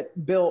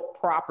Consulate built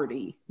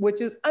property,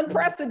 which is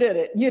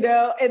unprecedented, you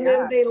know, and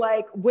then they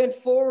like went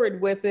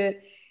forward with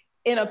it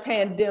in a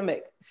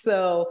pandemic.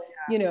 So,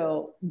 you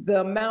know, the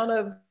amount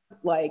of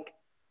like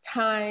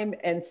time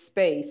and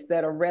space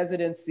that a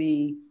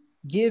residency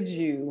gives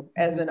you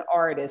as an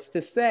artist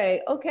to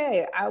say,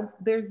 okay,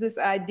 there's this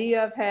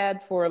idea I've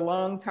had for a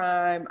long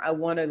time. I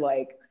want to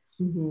like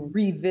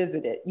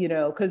revisit it, you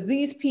know, because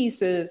these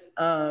pieces,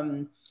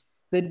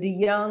 the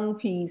DeYoung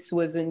piece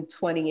was in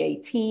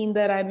 2018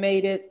 that I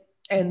made it.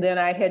 And then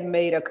I had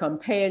made a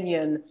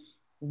companion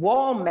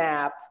wall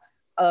map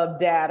of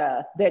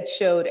data that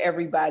showed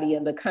everybody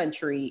in the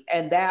country.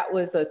 And that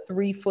was a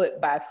 3 foot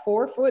by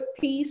 4 foot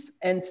piece.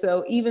 And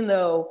so even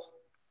though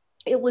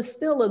it was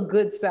still a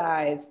good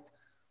sized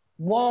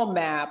wall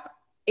map,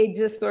 it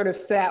just sort of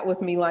sat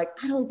with me like,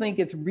 I don't think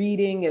it's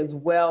reading as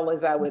well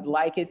as I would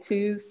like it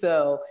to.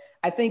 So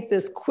I think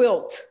this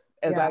quilt,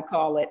 as I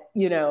call it,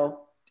 you know,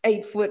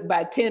 8 foot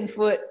by 10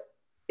 foot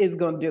is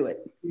going to do it.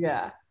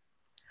 Yeah.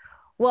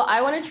 Well,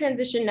 I want to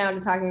transition now to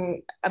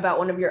talking about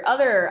one of your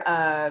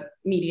other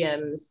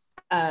mediums,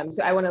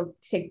 So I want to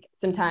take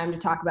some time to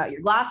talk about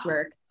your glass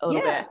work a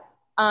little bit.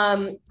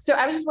 So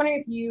I was just wondering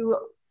if you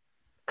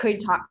could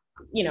talk,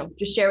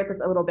 just share with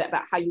us a little bit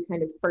about how you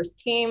kind of first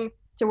came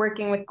to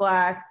working with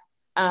glass,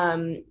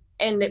 and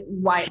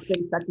why it's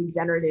been such a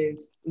generative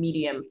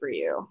medium for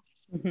you.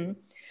 Mm-hmm.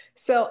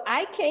 So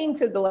I came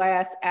to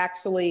glass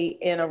actually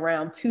in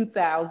around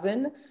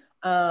 2000.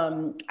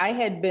 I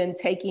had been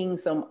taking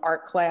some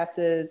art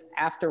classes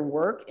after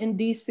work in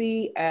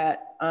DC at,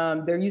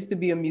 there used to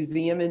be a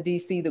museum in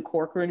DC, the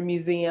Corcoran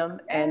Museum.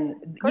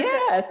 And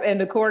yes, and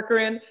the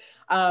Corcoran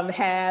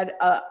had,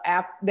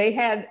 I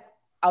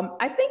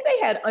think they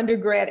had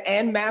undergrad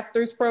and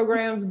master's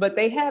programs, but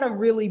they had a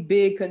really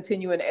big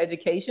continuing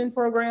education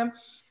program.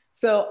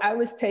 So I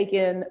was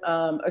taking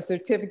a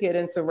certificate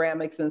in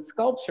ceramics and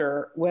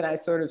sculpture when I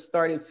sort of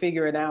started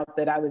figuring out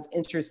that I was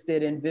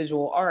interested in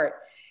visual art.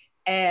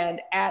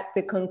 And at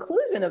the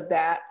conclusion of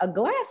that, a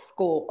glass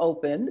school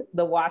opened,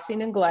 the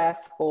Washington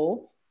Glass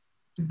School,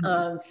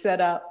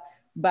 set up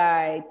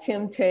by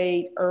Tim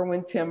Tate,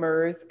 Erwin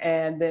Timmers,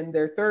 and then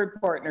their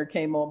third partner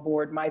came on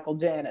board, Michael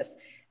Janis.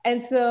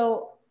 And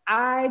so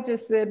I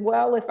just said,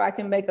 well, if I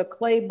can make a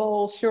clay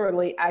bowl,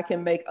 surely I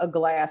can make a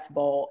glass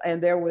bowl.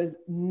 And there was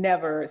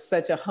never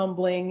such a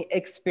humbling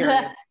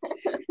experience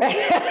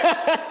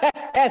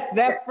as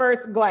that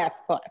first glass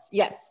class.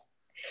 Yes.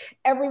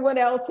 Everyone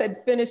else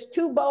had finished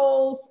 2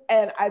 bowls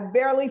and I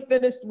barely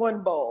finished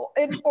 1 bowl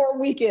in 4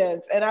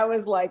 weekends. And I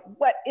was like,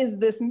 what is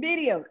this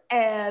medium?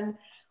 And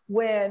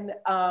when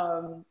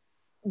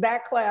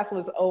that class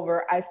was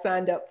over, I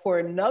signed up for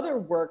another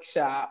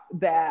workshop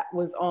that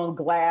was on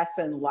glass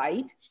and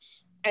light.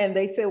 And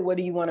they said, what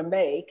do you want to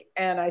make?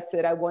 And I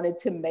said, I wanted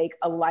to make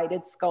a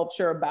lighted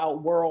sculpture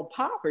about world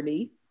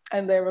poverty.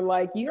 And they were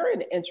like, you're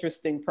an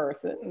interesting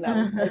person. And I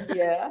was like,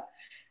 yeah.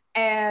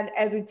 And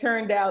as it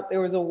turned out,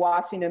 there was a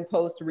Washington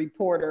Post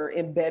reporter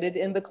embedded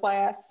in the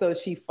class. So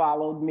she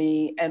followed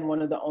me and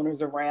one of the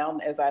owners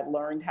around as I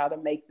learned how to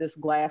make this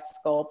glass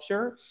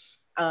sculpture.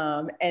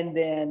 And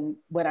then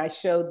when I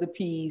showed the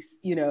piece,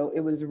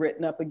 it was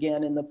written up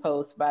again in the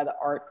Post by the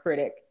art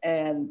critic,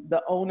 and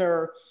the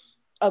owner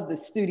of the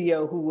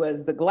studio, who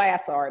was the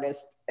glass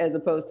artist, as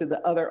opposed to the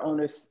other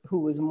owners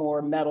who was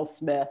more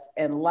metalsmith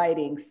and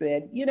lighting,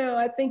 said,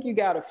 I think you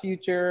got a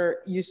future.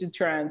 You should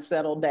try and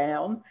settle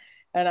down.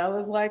 And I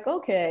was like,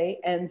 okay.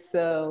 And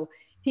so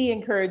he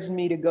encouraged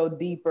me to go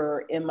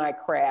deeper in my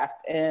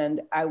craft.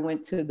 And I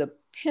went to the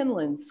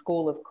Penland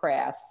School of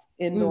Crafts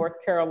in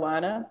North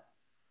Carolina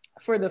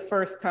for the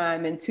first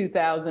time in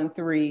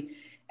 2003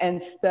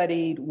 and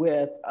studied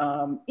with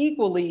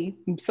equally,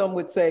 some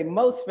would say,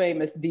 most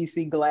famous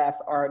DC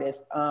glass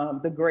artist,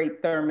 the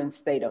great Thurman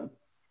Statham,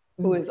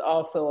 who is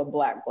also a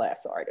Black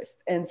glass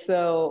artist. And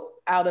so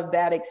out of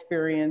that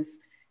experience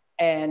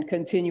and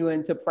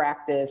continuing to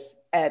practice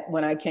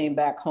when I came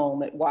back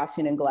home at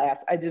Washington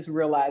Glass, I just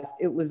realized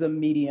it was a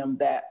medium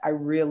that I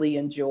really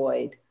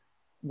enjoyed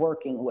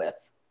working with.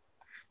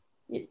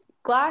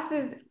 Glass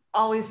has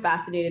always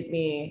fascinated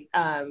me.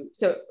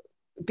 So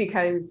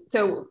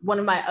one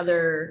of the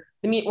other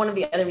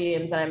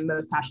mediums that I'm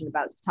most passionate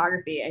about is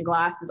photography, and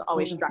glass has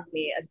always struck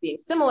me as being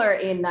similar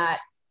in that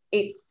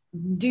it's,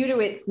 due to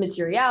its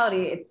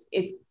materiality,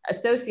 it's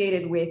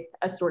associated with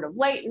a sort of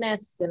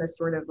lightness and a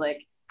sort of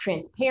like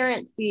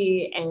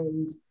transparency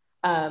and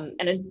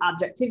an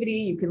objectivity.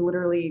 You can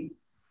literally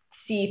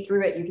see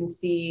through it. You can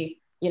see,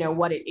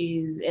 what it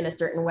is in a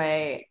certain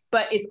way,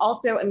 but it's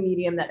also a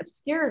medium that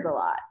obscures a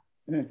lot.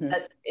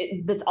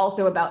 That's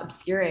also about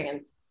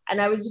obscuring.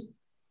 And I was just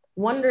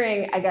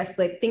wondering, I guess,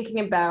 like thinking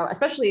about,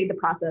 especially the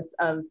process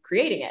of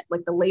creating it,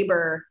 like the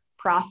labor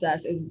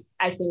process is,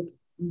 I think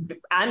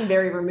I'm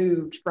very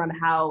removed from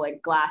how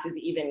like glass is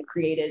even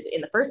created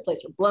in the first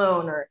place, or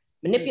blown or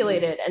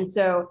manipulated. And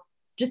so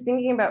just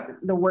thinking about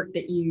the work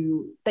that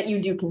you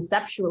do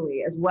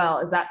conceptually as well,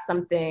 is that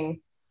something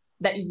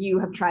that you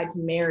have tried to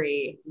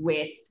marry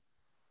with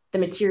the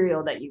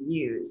material that you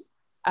use?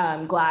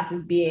 Glass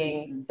as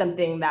being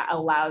something that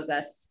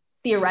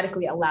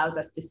theoretically allows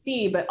us to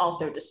see, but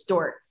also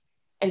distorts,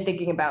 and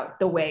thinking about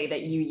the way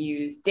that you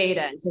use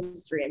data and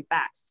history and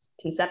facts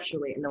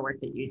conceptually in the work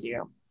that you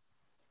do.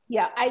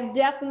 Yeah, I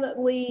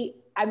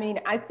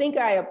think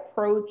I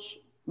approach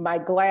my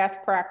glass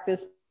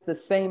practice the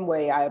same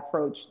way I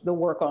approach the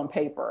work on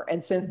paper.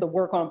 And since the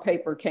work on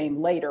paper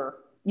came later,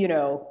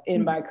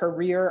 in my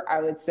career,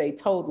 I would say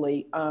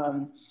totally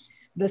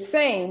the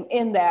same,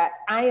 in that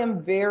I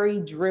am very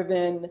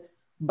driven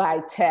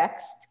by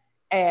text.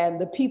 And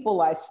the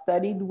people I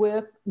studied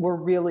with were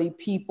really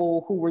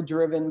people who were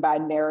driven by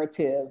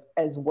narrative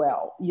as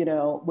well.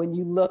 When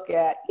you look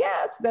at,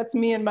 yes, that's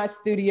me in my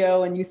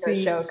studio, and you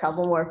see show a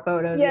couple more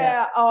photos.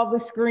 Yeah, all the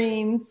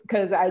screens,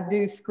 because I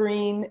do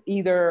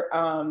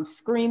either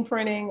screen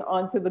printing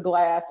onto the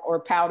glass or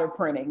powder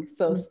printing.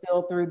 So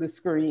still through the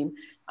screen.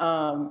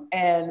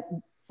 And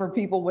for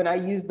people, when I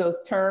use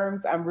those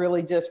terms, I'm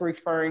really just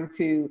referring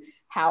to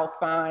how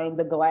fine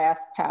the glass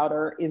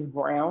powder is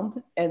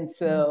ground. And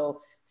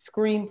so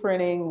screen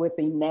printing with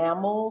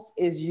enamels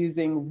is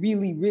using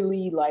really,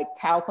 really like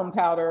talcum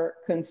powder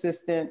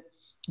consistent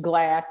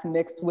glass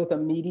mixed with a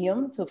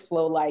medium to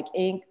flow like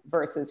ink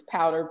versus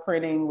powder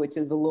printing, which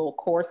is a little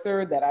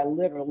coarser that I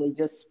literally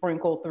just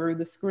sprinkle through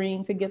the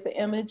screen to get the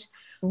image.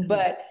 Mm-hmm.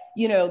 But,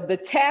 you know, the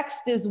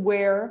text is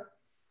where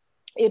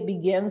it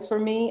begins for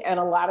me. And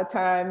a lot of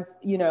times,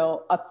 you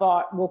know, a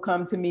thought will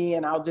come to me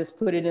and I'll just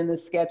put it in the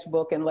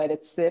sketchbook and let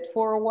it sit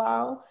for a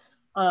while.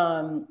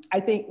 I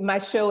think my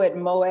show at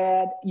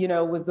MOAD, you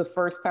know, was the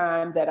first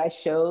time that I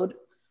showed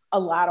a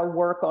lot of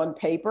work on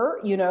paper,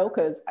 you know,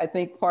 because I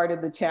think part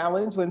of the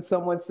challenge when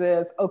someone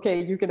says,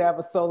 okay, you can have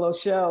a solo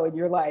show, and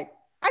you're like,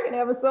 I can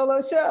have a solo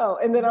show.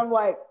 And then I'm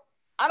like,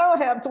 I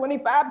don't have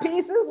 25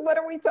 pieces. What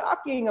are we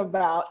talking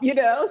about? You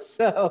know,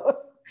 so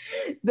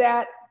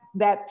that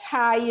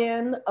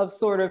tie-in of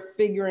sort of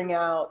figuring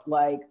out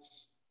like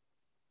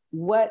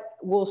what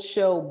will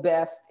show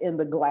best in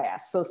the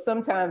glass. So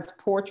sometimes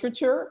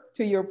portraiture,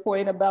 to your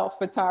point about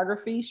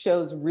photography,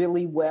 shows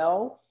really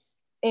well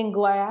in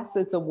glass.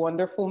 It's a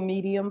wonderful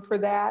medium for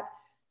that.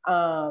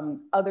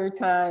 Other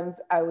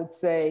times I would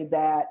say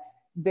that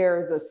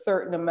there's a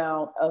certain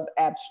amount of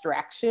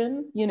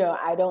abstraction. You know,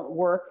 I don't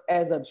work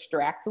as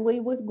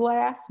abstractly with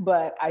glass,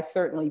 but I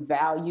certainly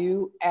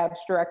value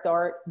abstract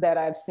art that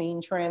I've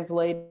seen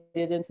translated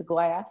into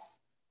glass.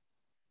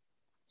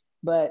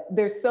 But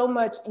there's so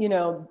much, you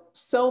know,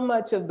 so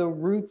much of the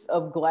roots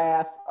of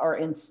glass are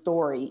in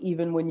story,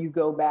 even when you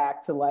go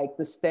back to like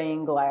the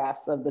stained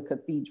glass of the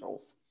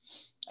cathedrals.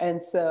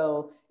 And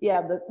so,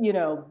 yeah,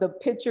 the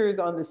pictures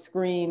on the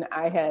screen,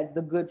 I had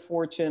the good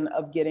fortune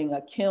of getting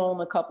a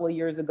kiln a couple of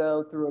years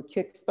ago through a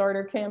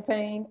Kickstarter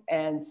campaign.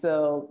 And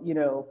so, you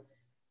know,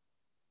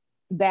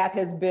 that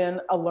has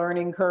been a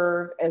learning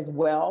curve as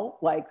well,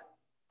 like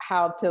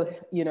how to,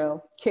 you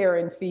know, care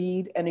and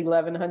feed an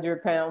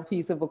 1,100 pound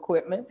piece of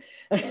equipment.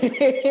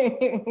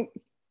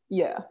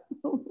 Yeah.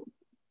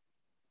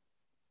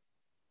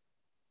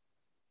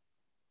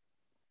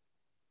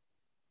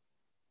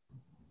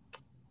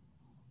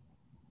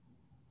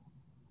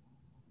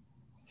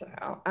 So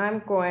I'm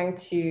going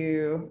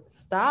to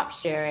stop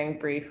sharing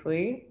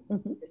briefly,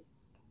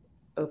 just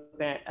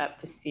open it up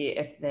to see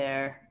if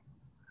there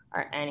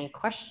are any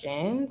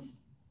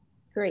questions.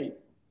 Great,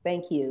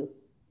 thank you.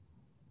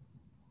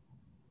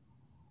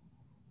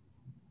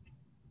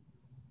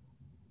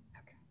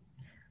 Okay.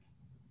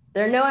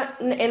 There are no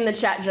in the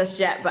chat just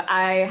yet, but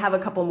I have a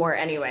couple more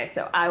anyway,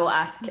 so I will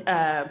ask.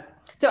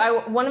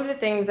 One of the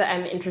things that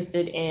I'm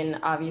interested in,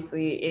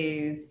 obviously,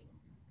 is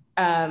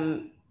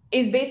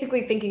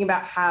basically thinking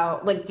about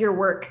how, like, your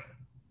work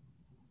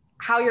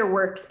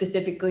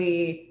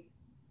specifically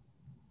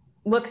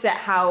looks at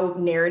how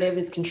narrative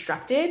is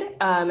constructed,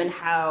 and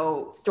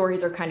how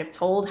stories are kind of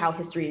told, how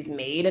history is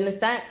made in a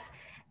sense.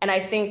 And I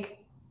think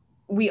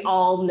we're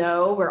all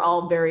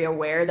very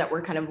aware that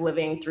we're kind of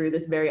living through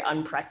this very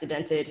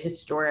unprecedented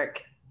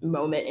historic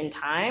moment in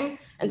time.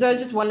 And so I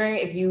was just wondering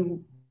if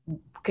you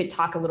could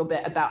talk a little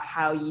bit about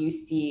how you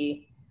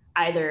see,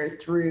 either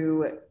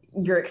through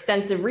your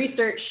extensive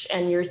research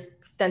and your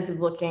extensive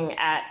looking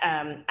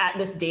at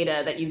this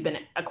data that you've been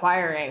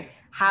acquiring,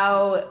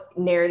 how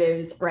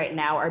narratives right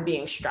now are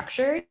being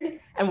structured,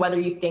 and whether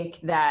you think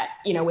that,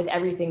 you know, with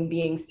everything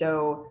being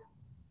so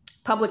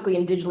publicly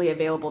and digitally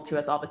available to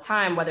us all the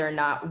time, whether or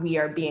not we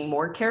are being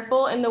more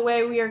careful in the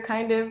way we are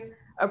kind of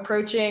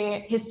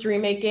approaching history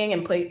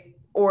making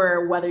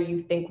or whether you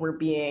think we're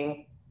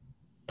being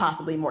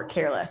possibly more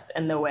careless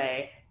in the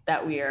way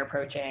that we are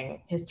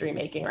approaching history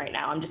making right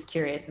now. I'm just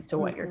curious as to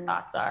what your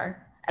thoughts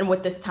are and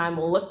what this time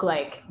will look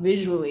like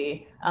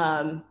visually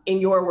in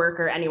your work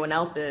or anyone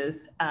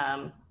else's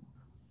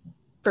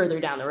further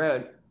down the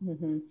road.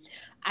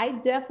 I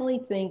definitely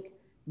think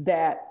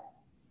that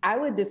I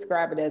would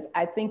describe it as,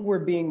 I think we're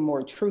being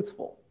more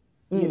truthful.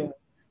 You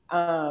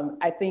know,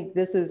 I think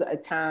this is a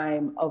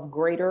time of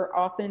greater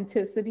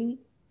authenticity.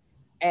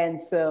 And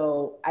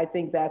so I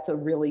think that's a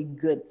really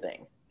good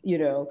thing. You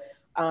know,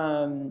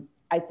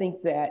 I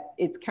think that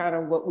it's kind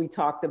of what we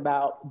talked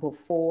about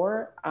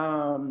before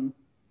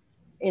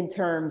in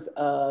terms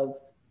of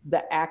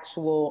the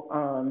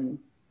actual,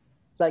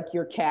 like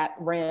your cat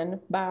ran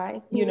by,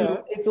 you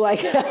know, it's like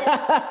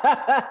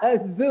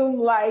Zoom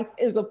life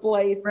is a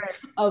place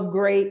of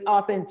great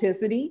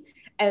authenticity.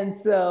 And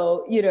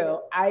so, you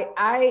know,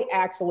 I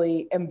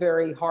actually am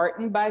very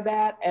heartened by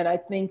that. And I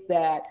think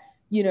that,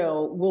 you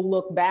know, we'll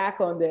look back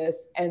on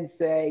this and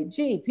say,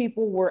 gee,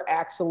 people were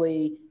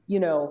actually, you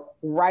know,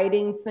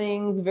 writing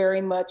things very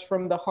much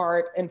from the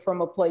heart and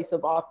from a place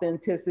of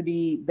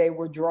authenticity. They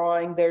were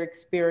drawing their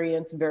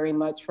experience very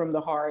much from the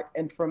heart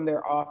and from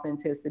their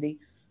authenticity.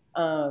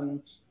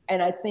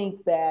 And I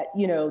think that,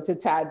 you know, to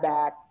tie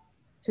back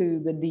to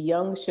the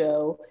DeYoung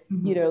show,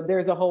 you know,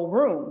 there's a whole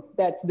room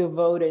that's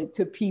devoted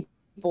to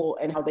people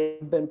and how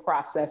they've been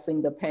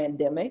processing the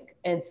pandemic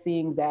and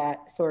seeing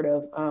that sort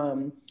of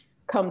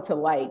come to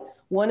light.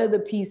 One of the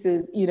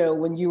pieces, you know,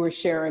 when you were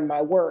sharing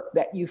my work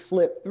that you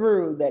flipped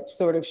through that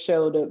sort of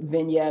showed a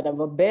vignette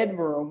of a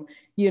bedroom,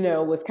 you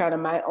know, was kind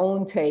of my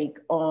own take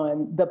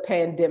on the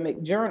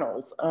pandemic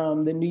journals.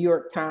 The New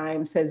York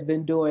Times has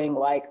been doing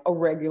like a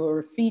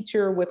regular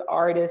feature with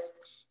artists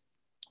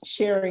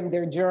sharing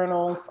their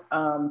journals.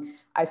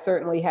 I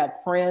certainly have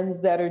friends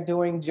that are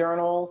doing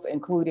journals,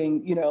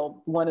 including, you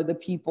know, one of the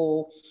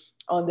people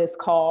on this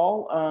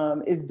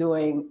call is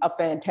doing a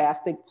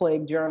fantastic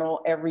plague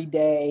journal every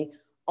day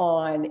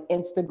on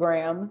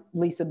Instagram,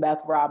 Lisa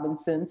Beth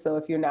Robinson. So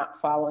if you're not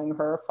following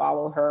her,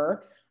 follow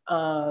her.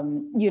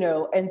 You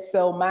know, and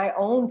so my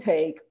own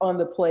take on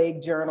the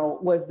plague journal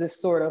was this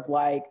sort of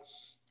like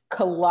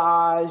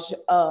collage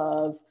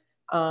of,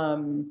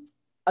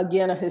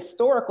 again, a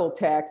historical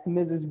text,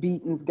 Mrs.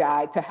 Beeton's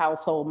Guide to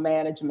Household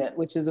Management,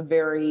 which is a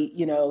very,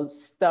 you know,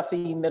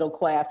 stuffy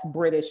middle-class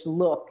British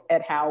look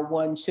at how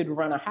one should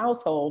run a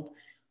household.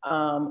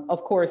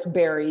 Of course,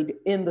 buried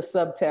in the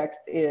subtext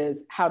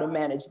is how to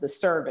manage the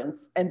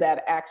servants, and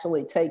that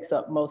actually takes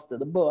up most of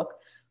the book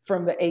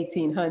from the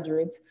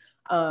 1800s.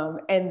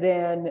 And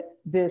then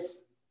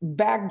this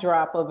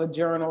backdrop of a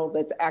journal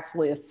that's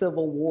actually a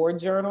Civil War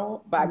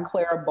journal by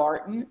Clara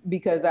Barton,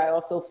 because I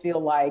also feel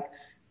like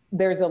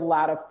there's a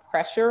lot of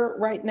pressure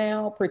right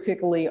now,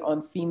 particularly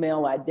on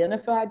female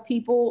identified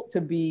people,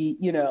 to be,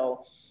 you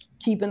know,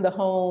 keeping the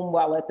home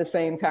while at the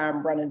same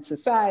time running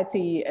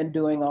society and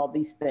doing all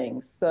these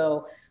things.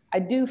 So I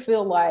do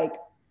feel like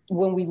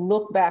when we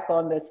look back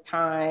on this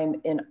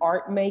time in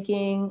art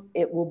making,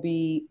 it will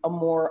be a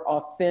more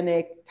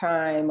authentic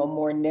time, a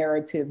more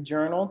narrative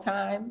journal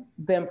time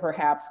than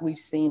perhaps we've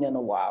seen in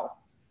a while.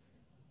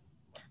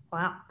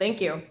 Wow, thank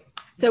you.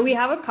 So we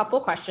have a couple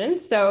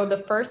questions. So the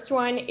first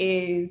one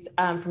is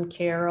from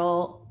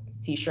Carol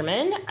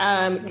Seisherman.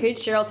 Could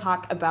Cheryl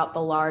talk about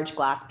the large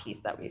glass piece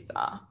that we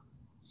saw?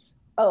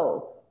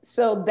 Oh,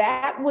 so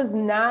that was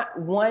not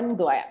one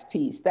glass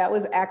piece. That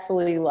was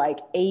actually like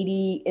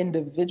 80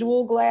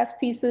 individual glass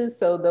pieces.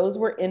 So those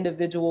were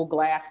individual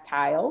glass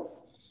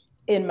tiles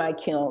in my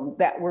kiln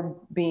that were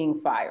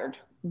being fired.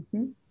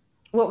 Mm-hmm.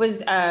 What was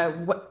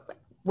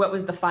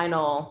the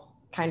final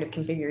kind of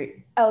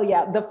configuration? Oh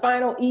yeah, the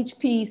final, each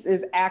piece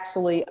is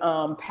actually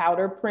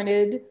powder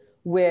printed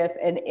with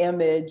an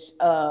image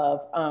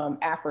of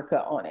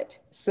Africa on it.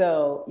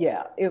 So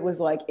yeah, it was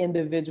like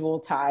individual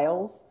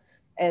tiles.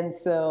 And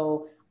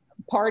so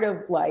part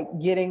of like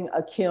getting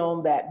a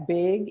kiln that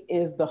big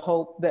is the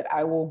hope that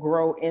I will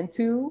grow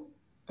into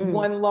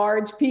one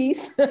large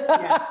piece.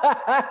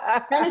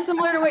 Yeah. Kind of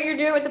similar to what you're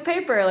doing with the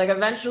paper. Like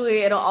eventually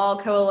it'll all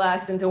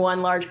coalesce into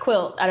one large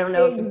quilt. I don't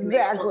know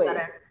exactly. if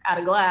it's out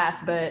of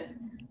glass, but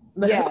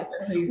yes.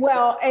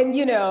 Well, and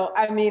you know,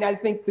 I mean, I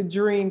think the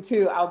dream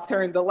too, I'll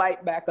turn the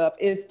light back up,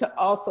 is to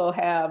also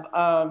have,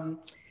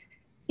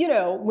 you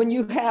know, when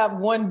you have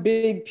one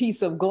big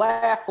piece of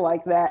glass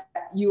like that,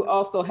 you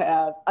also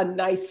have a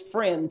nice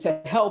friend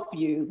to help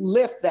you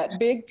lift that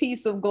big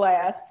piece of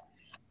glass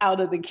out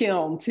of the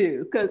kiln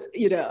too, because,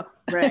 you know.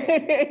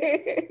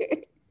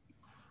 Right.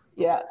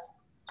 Yes.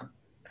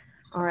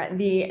 All right,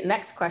 the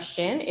next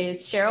question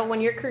is, Cheryl,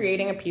 when you're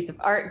creating a piece of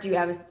art, do you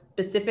have a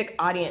specific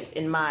audience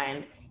in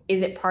mind?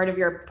 Is it part of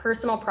your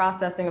personal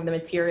processing of the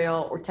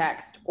material or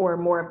text, or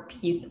more a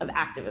piece of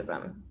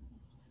activism?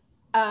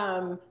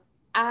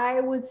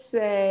 I would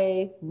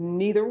say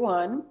neither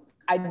one.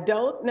 I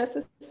don't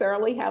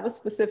necessarily have a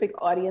specific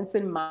audience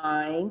in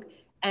mind,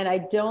 and I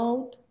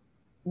don't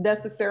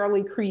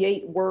necessarily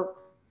create work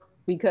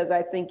because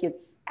I think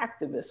it's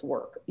activist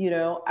work. You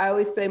know, I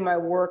always say my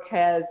work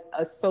has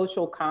a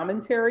social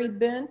commentary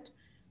bent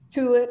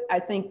to it. I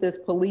think this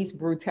police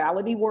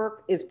brutality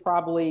work is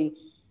probably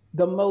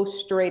the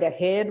most straight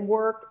ahead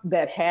work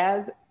that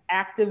has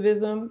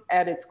activism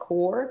at its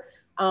core.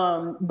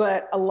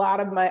 But a lot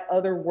of my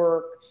other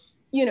work,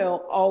 you know,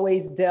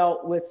 always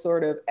dealt with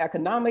sort of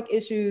economic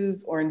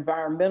issues or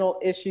environmental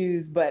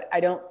issues, but I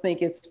don't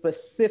think it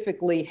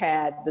specifically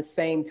had the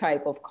same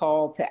type of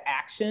call to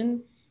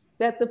action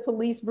that the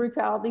police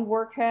brutality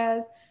work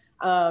has.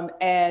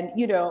 And,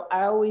 you know,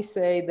 I always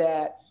say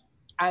that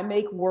I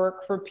make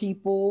work for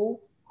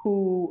people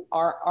who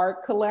are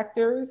art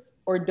collectors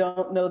or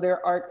don't know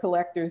they're art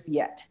collectors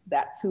yet.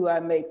 That's who I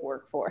make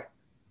work for.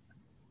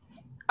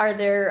 Are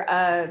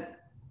there,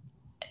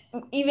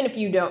 even if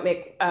you don't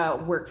make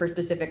work for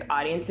specific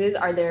audiences,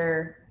 are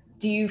there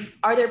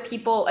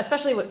people,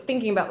 especially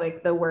thinking about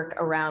like the work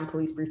around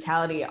police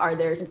brutality, are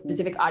there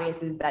specific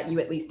audiences that you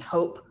at least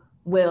hope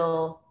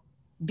will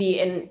be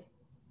in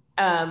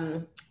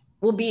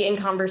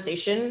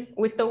conversation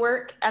with the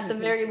work at the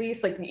very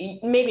least? Like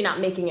maybe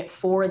not making it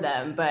for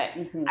them, but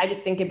I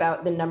just think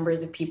about the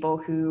numbers of people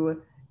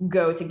who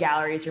go to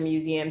galleries or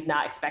museums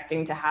not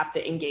expecting to have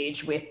to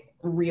engage with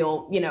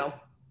real, you know,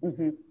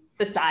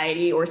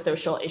 society or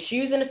social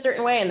issues in a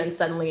certain way, and then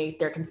suddenly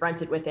they're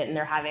confronted with it and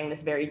they're having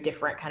this very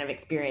different kind of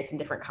experience and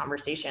different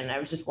conversation. And I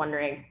was just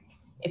wondering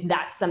if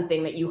that's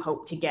something that you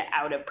hope to get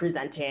out of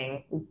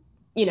presenting,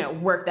 you know,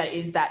 work that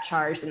is that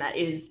charged and that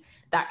is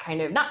that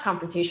kind of not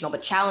confrontational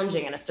but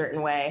challenging in a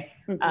certain way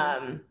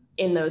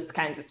in those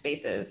kinds of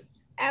spaces.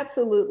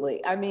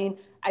 Absolutely. I mean,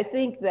 I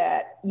think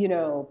that, you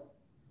know,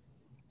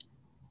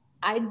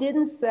 I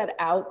didn't set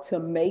out to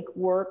make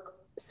work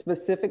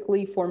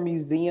specifically for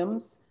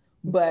museums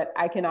But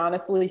I can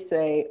honestly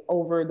say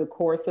over the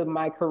course of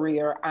my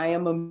career, I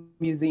am a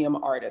museum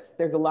artist.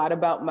 There's a lot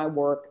about my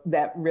work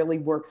that really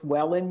works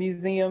well in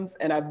museums,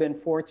 and I've been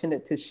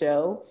fortunate to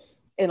show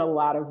in a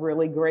lot of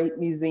really great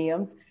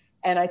museums.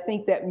 And I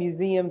think that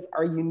museums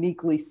are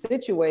uniquely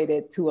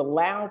situated to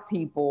allow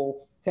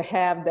people to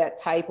have that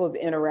type of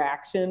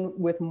interaction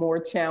with more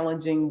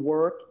challenging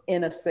work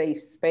in a safe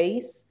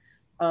space.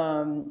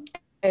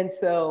 And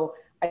so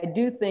I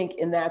do think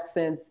in that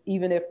sense,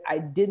 even if I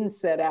didn't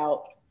set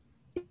out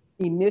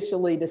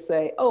initially to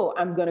say, oh,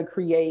 I'm going to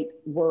create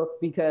work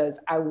because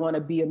I want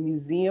to be a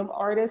museum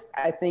artist,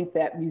 I think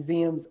that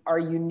museums are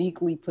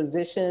uniquely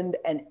positioned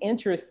and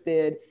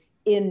interested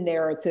in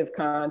narrative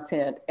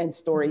content and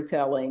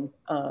storytelling,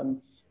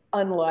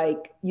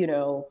 unlike,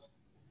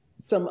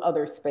 some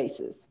other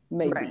spaces,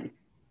 maybe. Right.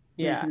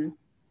 Yeah. Mm-hmm.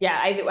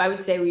 Yeah, I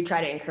would say we try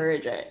to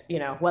encourage it,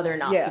 whether or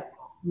not people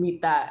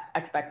meet that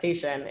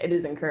expectation, it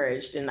is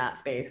encouraged in that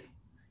space.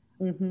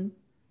 Mm-hmm.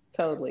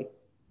 Totally.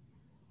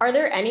 Are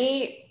there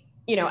any,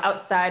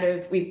 outside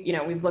of, we've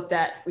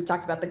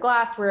talked about the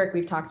glass work,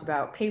 we've talked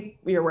about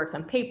your works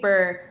on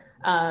paper,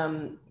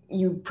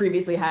 you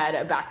previously had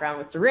a background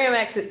with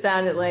ceramics, it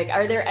sounded like.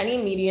 Are there any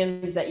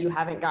mediums that you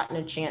haven't gotten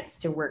a chance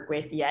to work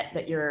with yet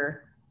that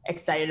you're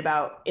excited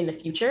about in the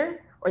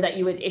future? Or that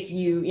you would, if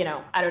you,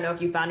 I don't know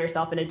if you found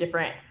yourself in a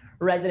different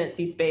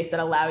residency space that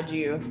allowed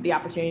you the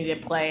opportunity to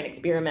play and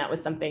experiment with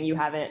something you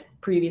haven't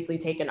previously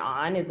taken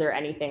on, is there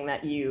anything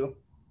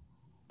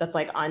that's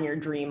like on your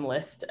dream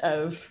list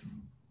of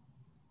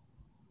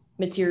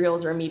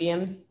materials or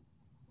mediums?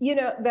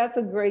 That's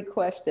a great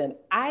question.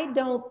 I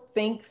don't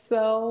think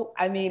so.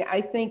 I mean,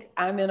 I think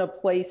I'm in a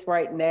place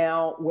right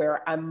now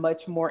where I'm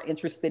much more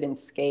interested in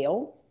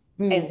scale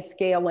and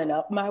scaling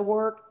up my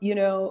work,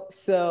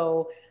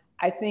 So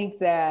I think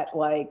that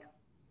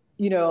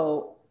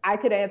I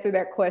could answer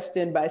that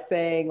question by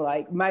saying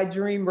my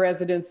dream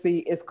residency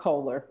is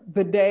Kohler.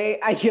 The day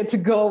I get to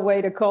go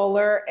away to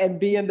Kohler and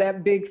be in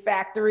that big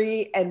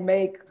factory and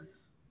make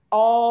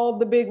all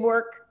the big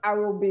work, I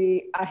will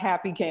be a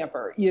happy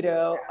camper,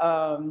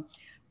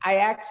 I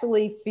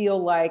actually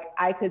feel like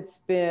I could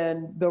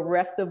spend the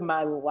rest of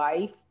my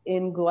life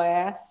in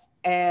glass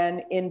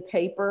and in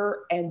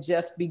paper and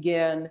just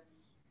begin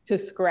to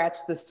scratch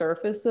the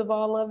surface of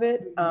all of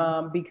it.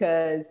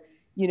 Because,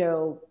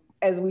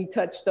 as we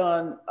touched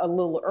on a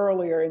little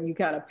earlier and you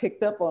kind of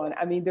picked up on,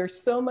 I mean, there's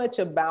so much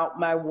about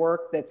my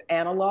work that's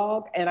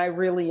analog and I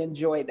really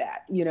enjoy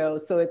that,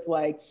 so it's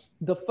like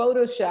the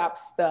Photoshop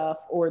stuff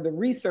or the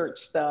research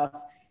stuff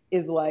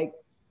is like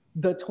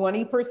the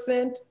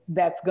 20%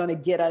 that's going to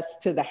get us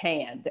to the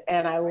hand.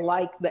 And I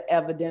like the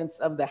evidence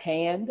of the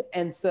hand.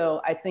 And so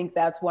I think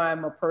that's why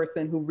I'm a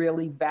person who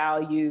really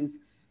values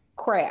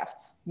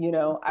craft.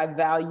 I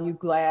value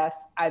glass,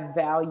 I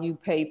value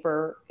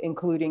paper,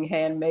 including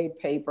handmade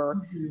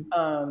paper.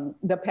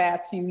 The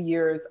past few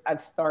years, I've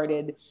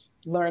started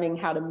learning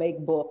how to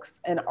make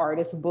books and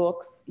artist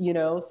books,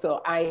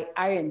 so I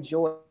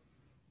enjoy.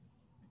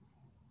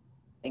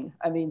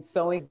 I mean,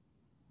 sewing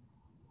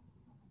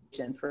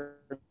for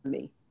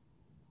me.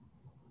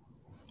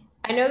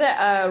 I know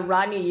that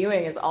Rodney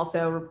Ewing is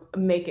also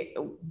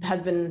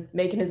has been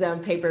making his own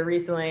paper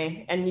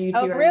recently, and you two.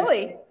 Oh,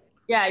 really?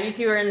 Yeah, you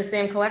two are in the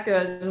same collective. I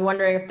was just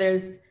wondering if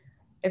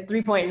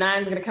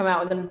 3.9 is going to come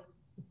out with a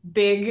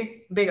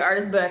big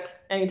artist book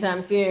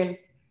anytime soon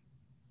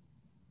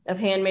of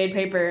handmade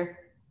paper.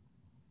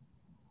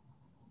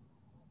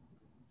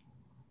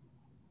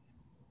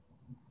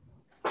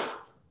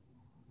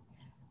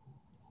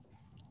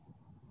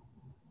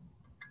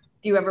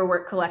 Do you ever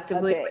work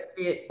collectively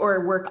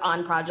or work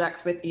on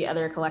projects with the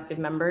other collective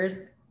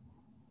members?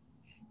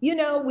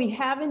 We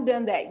haven't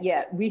done that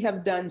yet. We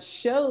have done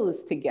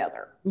shows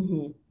together,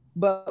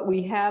 but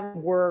we have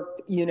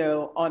worked,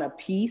 on a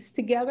piece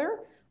together.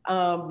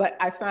 But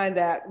I find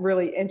that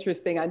really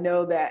interesting. I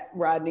know that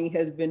Rodney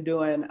has been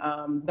doing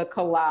the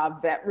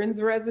Collab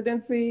Veterans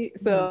Residency.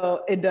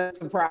 So it does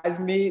surprise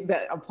me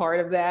that a part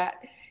of that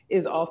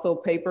is also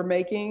paper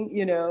making,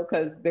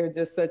 because they're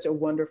just such a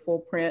wonderful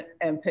print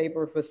and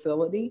paper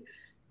facility.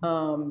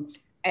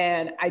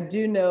 And I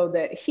do know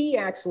that he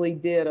actually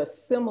did a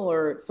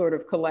similar sort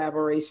of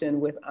collaboration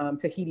with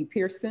Tahiti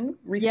Pearson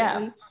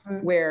recently,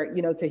 where,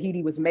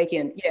 Tahiti was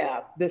making,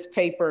 this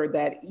paper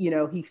that,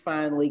 he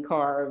finally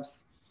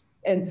carves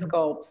and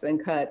sculpts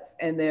and cuts,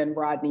 and then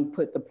Rodney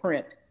put the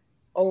print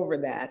over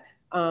that.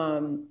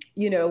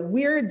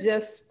 We're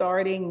just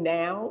starting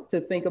now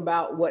to think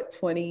about what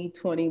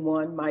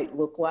 2021 might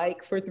look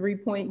like for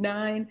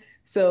 3.9.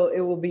 So it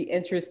will be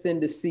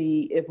interesting to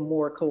see if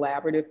more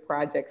collaborative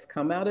projects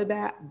come out of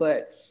that.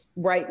 But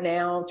right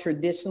now,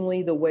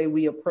 traditionally, the way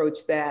we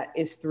approach that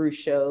is through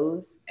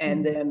shows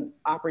and then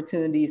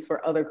opportunities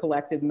for other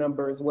collective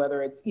members,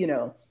 whether it's,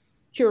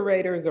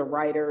 curators or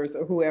writers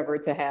or whoever,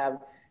 to have,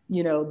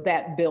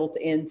 that built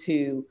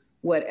into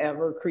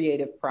whatever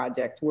creative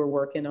project we're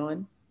working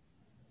on.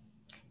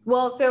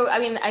 Well, so, I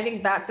mean, I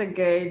think that's a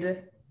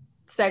good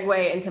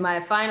segue into my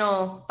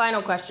final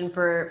question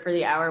for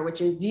the hour, which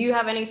is, do you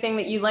have anything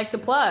that you'd like to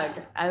plug?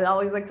 I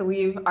always like to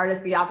leave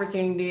artists the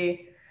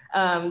opportunity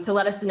to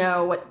let us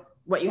know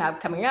what you have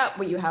coming up,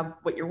 what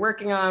you're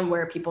working on,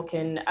 where people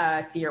can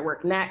see your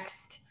work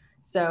next.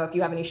 So if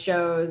you have any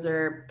shows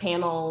or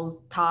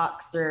panels,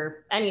 talks,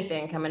 or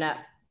anything coming up.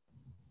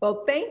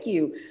 Well, thank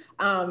you.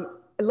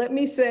 Let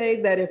me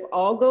say that if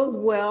all goes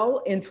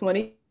well in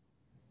 20.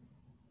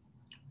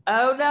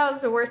 Oh no,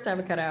 it's the worst time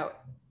to cut out.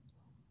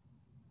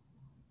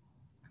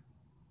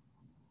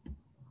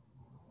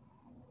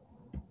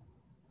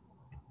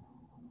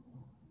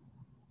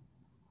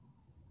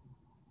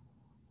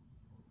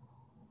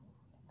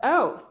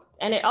 Oh,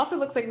 and it also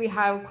looks like we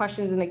have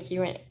questions in the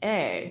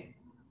Q&A.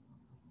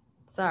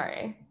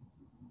 Sorry.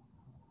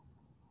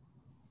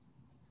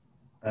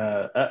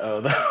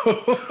 Uh-oh.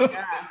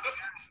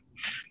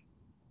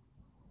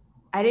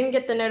 I didn't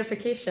get the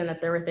notification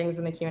that there were things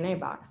in the Q&A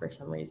box for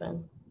some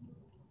reason.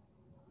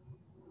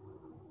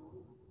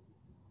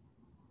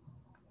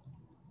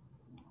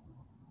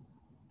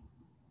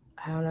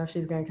 I don't know if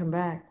she's gonna come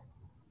back.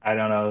 I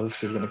don't know if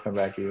she's gonna come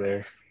back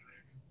either.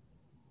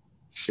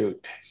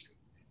 Shoot.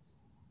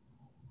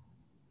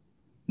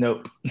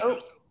 Nope. Oh.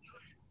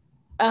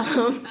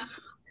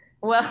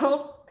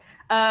 Well,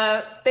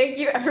 thank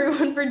you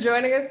everyone for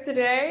joining us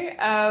today.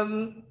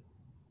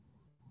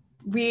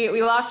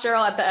 We lost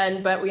Cheryl at the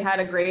end, but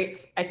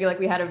I feel like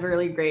we had a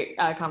really great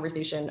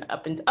conversation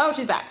up until, oh,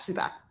 she's back.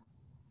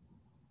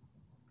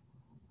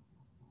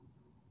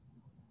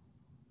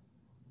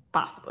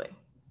 Possibly.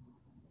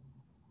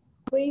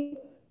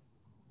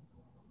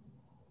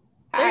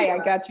 Hi, I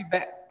got you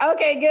back.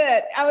 Okay,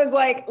 good. I was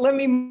like, let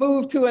me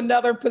move to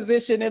another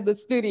position in the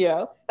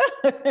studio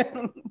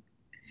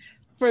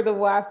for the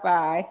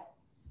Wi-Fi.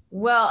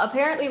 Well,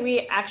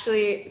 apparently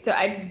so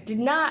I did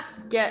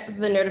not get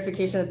the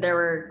notification that there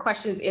were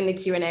questions in the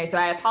Q&A. So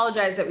I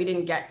apologize that we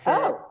didn't get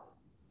to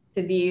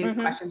these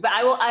questions, but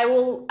I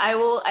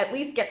will at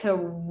least get to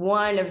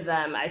one of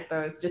them, I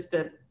suppose, just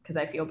because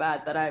I feel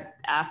bad that I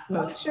asked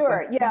most. Oh,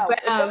 sure. Yeah.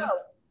 But,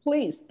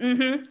 please.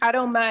 I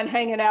don't mind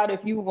hanging out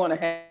if you want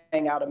to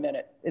hang out a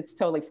minute. It's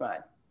totally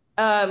fine.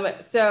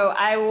 So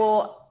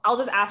I'll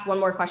just ask one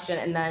more question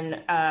and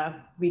then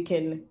we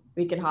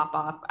can hop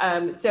off.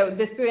 So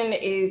this one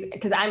is,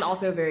 because I'm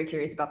also very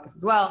curious about this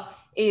as well,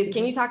 is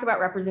can you talk about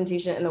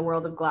representation in the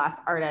world of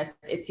glass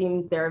artists? It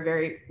seems there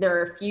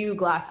are a few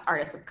glass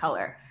artists of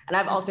color. And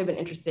I've also been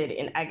interested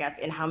in, I guess,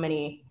 in how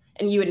many,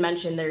 and you had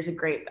mentioned there's a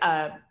great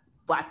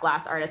Black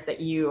glass artist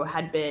that you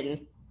had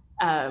been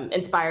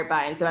inspired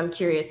by. And so I'm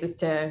curious as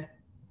to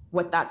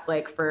what that's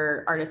like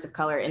for artists of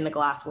color in the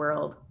glass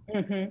world.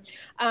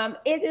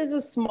 It is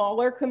a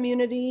smaller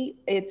community.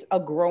 It's a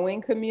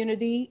growing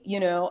community.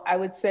 I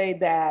would say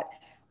that,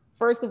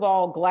 first of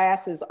all,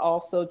 glass is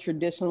also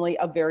traditionally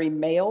a very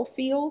male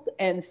field.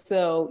 And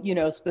so,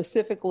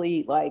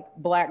 specifically like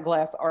Black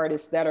glass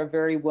artists that are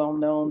very well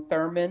known,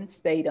 Thurman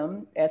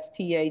Statham,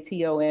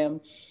 Statom,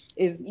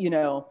 is,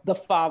 the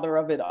father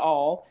of it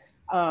all.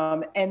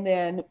 And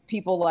then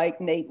people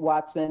like Nate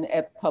Watson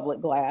at Public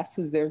Glass,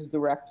 who's their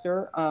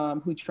director,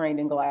 who trained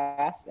in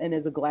glass and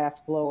is a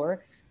glass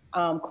blower.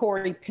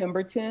 Corey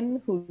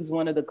Pemberton, who's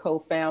one of the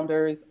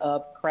co-founders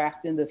of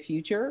Craft in the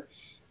Future,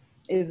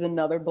 is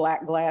another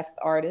Black glass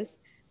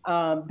artist.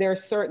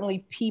 There's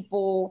certainly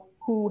people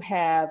who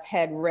have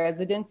had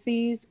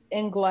residencies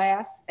in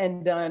glass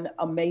and done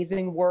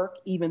amazing work,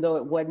 even though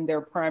it wasn't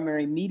their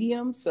primary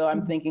medium. So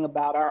I'm thinking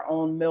about our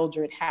own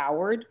Mildred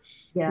Howard,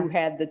 who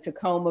had the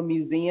Tacoma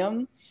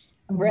Museum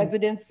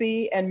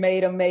residency and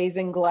made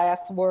amazing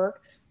glass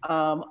work.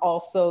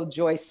 Also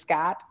Joyce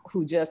Scott,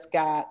 who just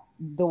got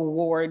the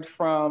award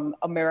from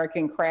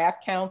American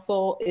Craft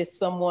Council, is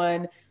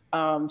someone,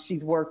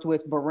 she's worked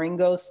with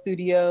Baringo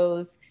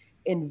Studios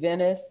in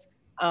Venice.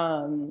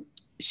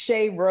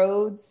 Shay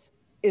Rhodes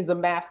is a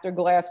master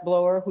glass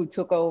blower who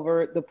took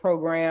over the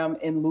program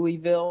in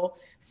Louisville.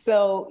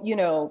 So,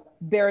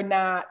 they're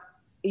not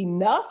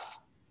enough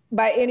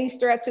by any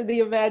stretch of the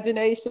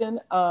imagination,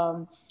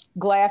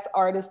 glass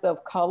artists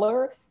of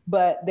color,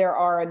 but there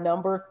are a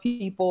number of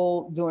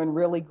people doing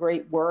really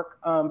great work.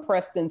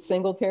 Preston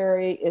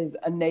Singletary is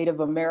a Native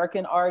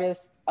American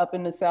artist up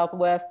in the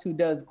Southwest who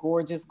does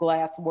gorgeous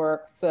glass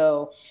work.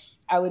 So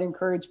I would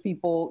encourage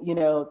people,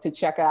 to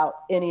check out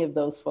any of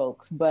those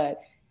folks.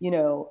 But,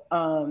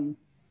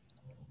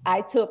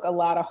 I took a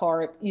lot of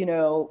heart,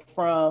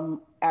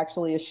 from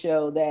actually a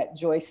show that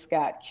Joyce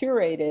Scott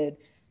curated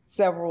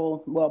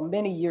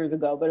many years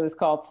ago, but it was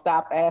called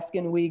Stop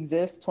Asking We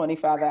Exist,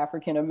 25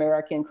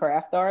 African-American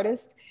Craft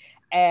Artists.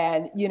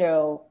 And,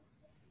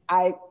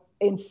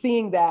 in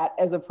seeing that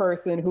as a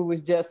person who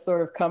was just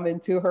sort of coming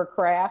to her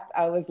craft,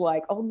 I was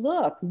like, oh,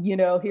 look,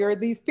 here are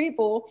these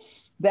people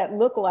that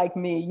look like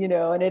me,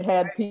 and it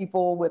had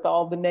people with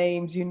all the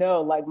names,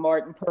 like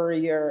Martin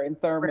Purrier and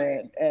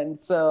Thurman. And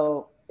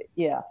so,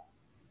 yeah,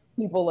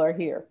 people are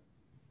here.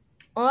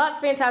 Well, that's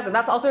fantastic.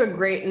 That's also a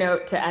great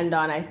note to end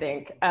on, I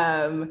think.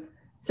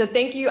 So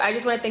thank you. I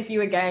just want to thank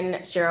you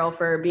again, Cheryl,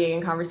 for being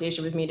in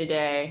conversation with me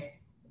today.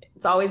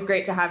 It's always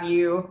great to have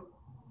you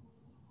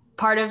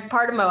part of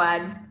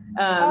MOAD.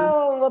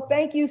 Oh, well,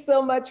 thank you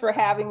so much for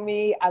having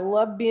me. I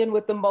love being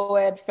with the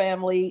MOAD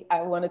family.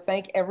 I want to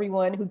thank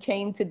everyone who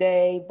came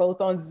today,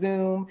 both on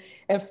Zoom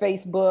and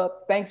Facebook.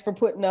 Thanks for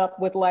putting up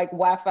with like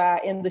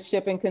Wi-Fi in the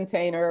shipping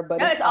container. But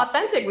no, it's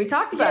authentic. We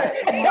talked about it.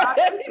 It's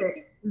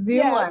authentic.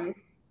 Zoom life.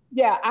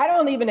 Yeah, I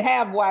don't even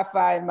have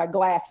Wi-Fi in my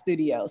glass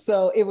studio.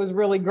 So it was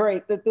really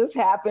great that this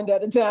happened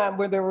at a time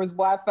where there was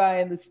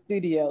Wi-Fi in the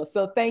studio.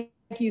 So thank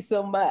you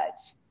so much.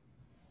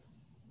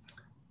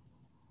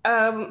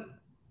 I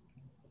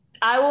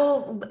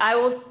will,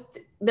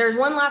 there's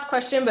one last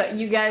question, but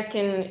you guys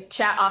can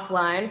chat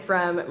offline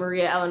from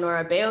Maria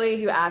Eleonora Bailey,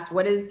 who asked,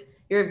 what is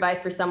your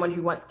advice for someone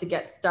who wants to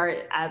get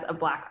started as a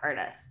Black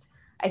artist?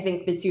 I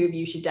think the two of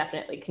you should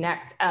definitely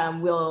connect.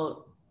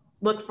 We'll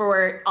look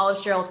for all of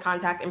Cheryl's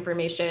contact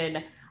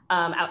information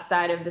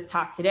outside of this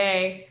talk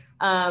today.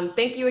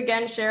 Thank you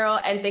again,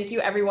 Cheryl, and thank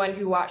you everyone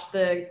who watched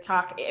the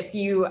talk. If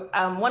you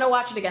want to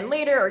watch it again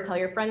later or tell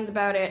your friends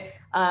about it,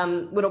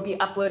 it'll be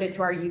uploaded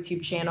to our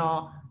YouTube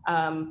channel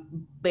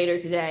later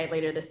today,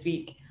 later this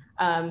week.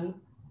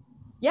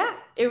 Yeah,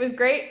 it was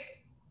great.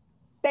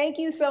 Thank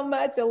you so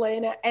much,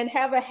 Elena, and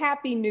have a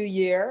happy new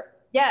year.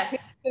 Yes.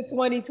 Cheers to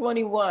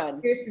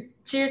 2021.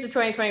 Cheers to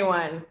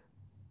 2021.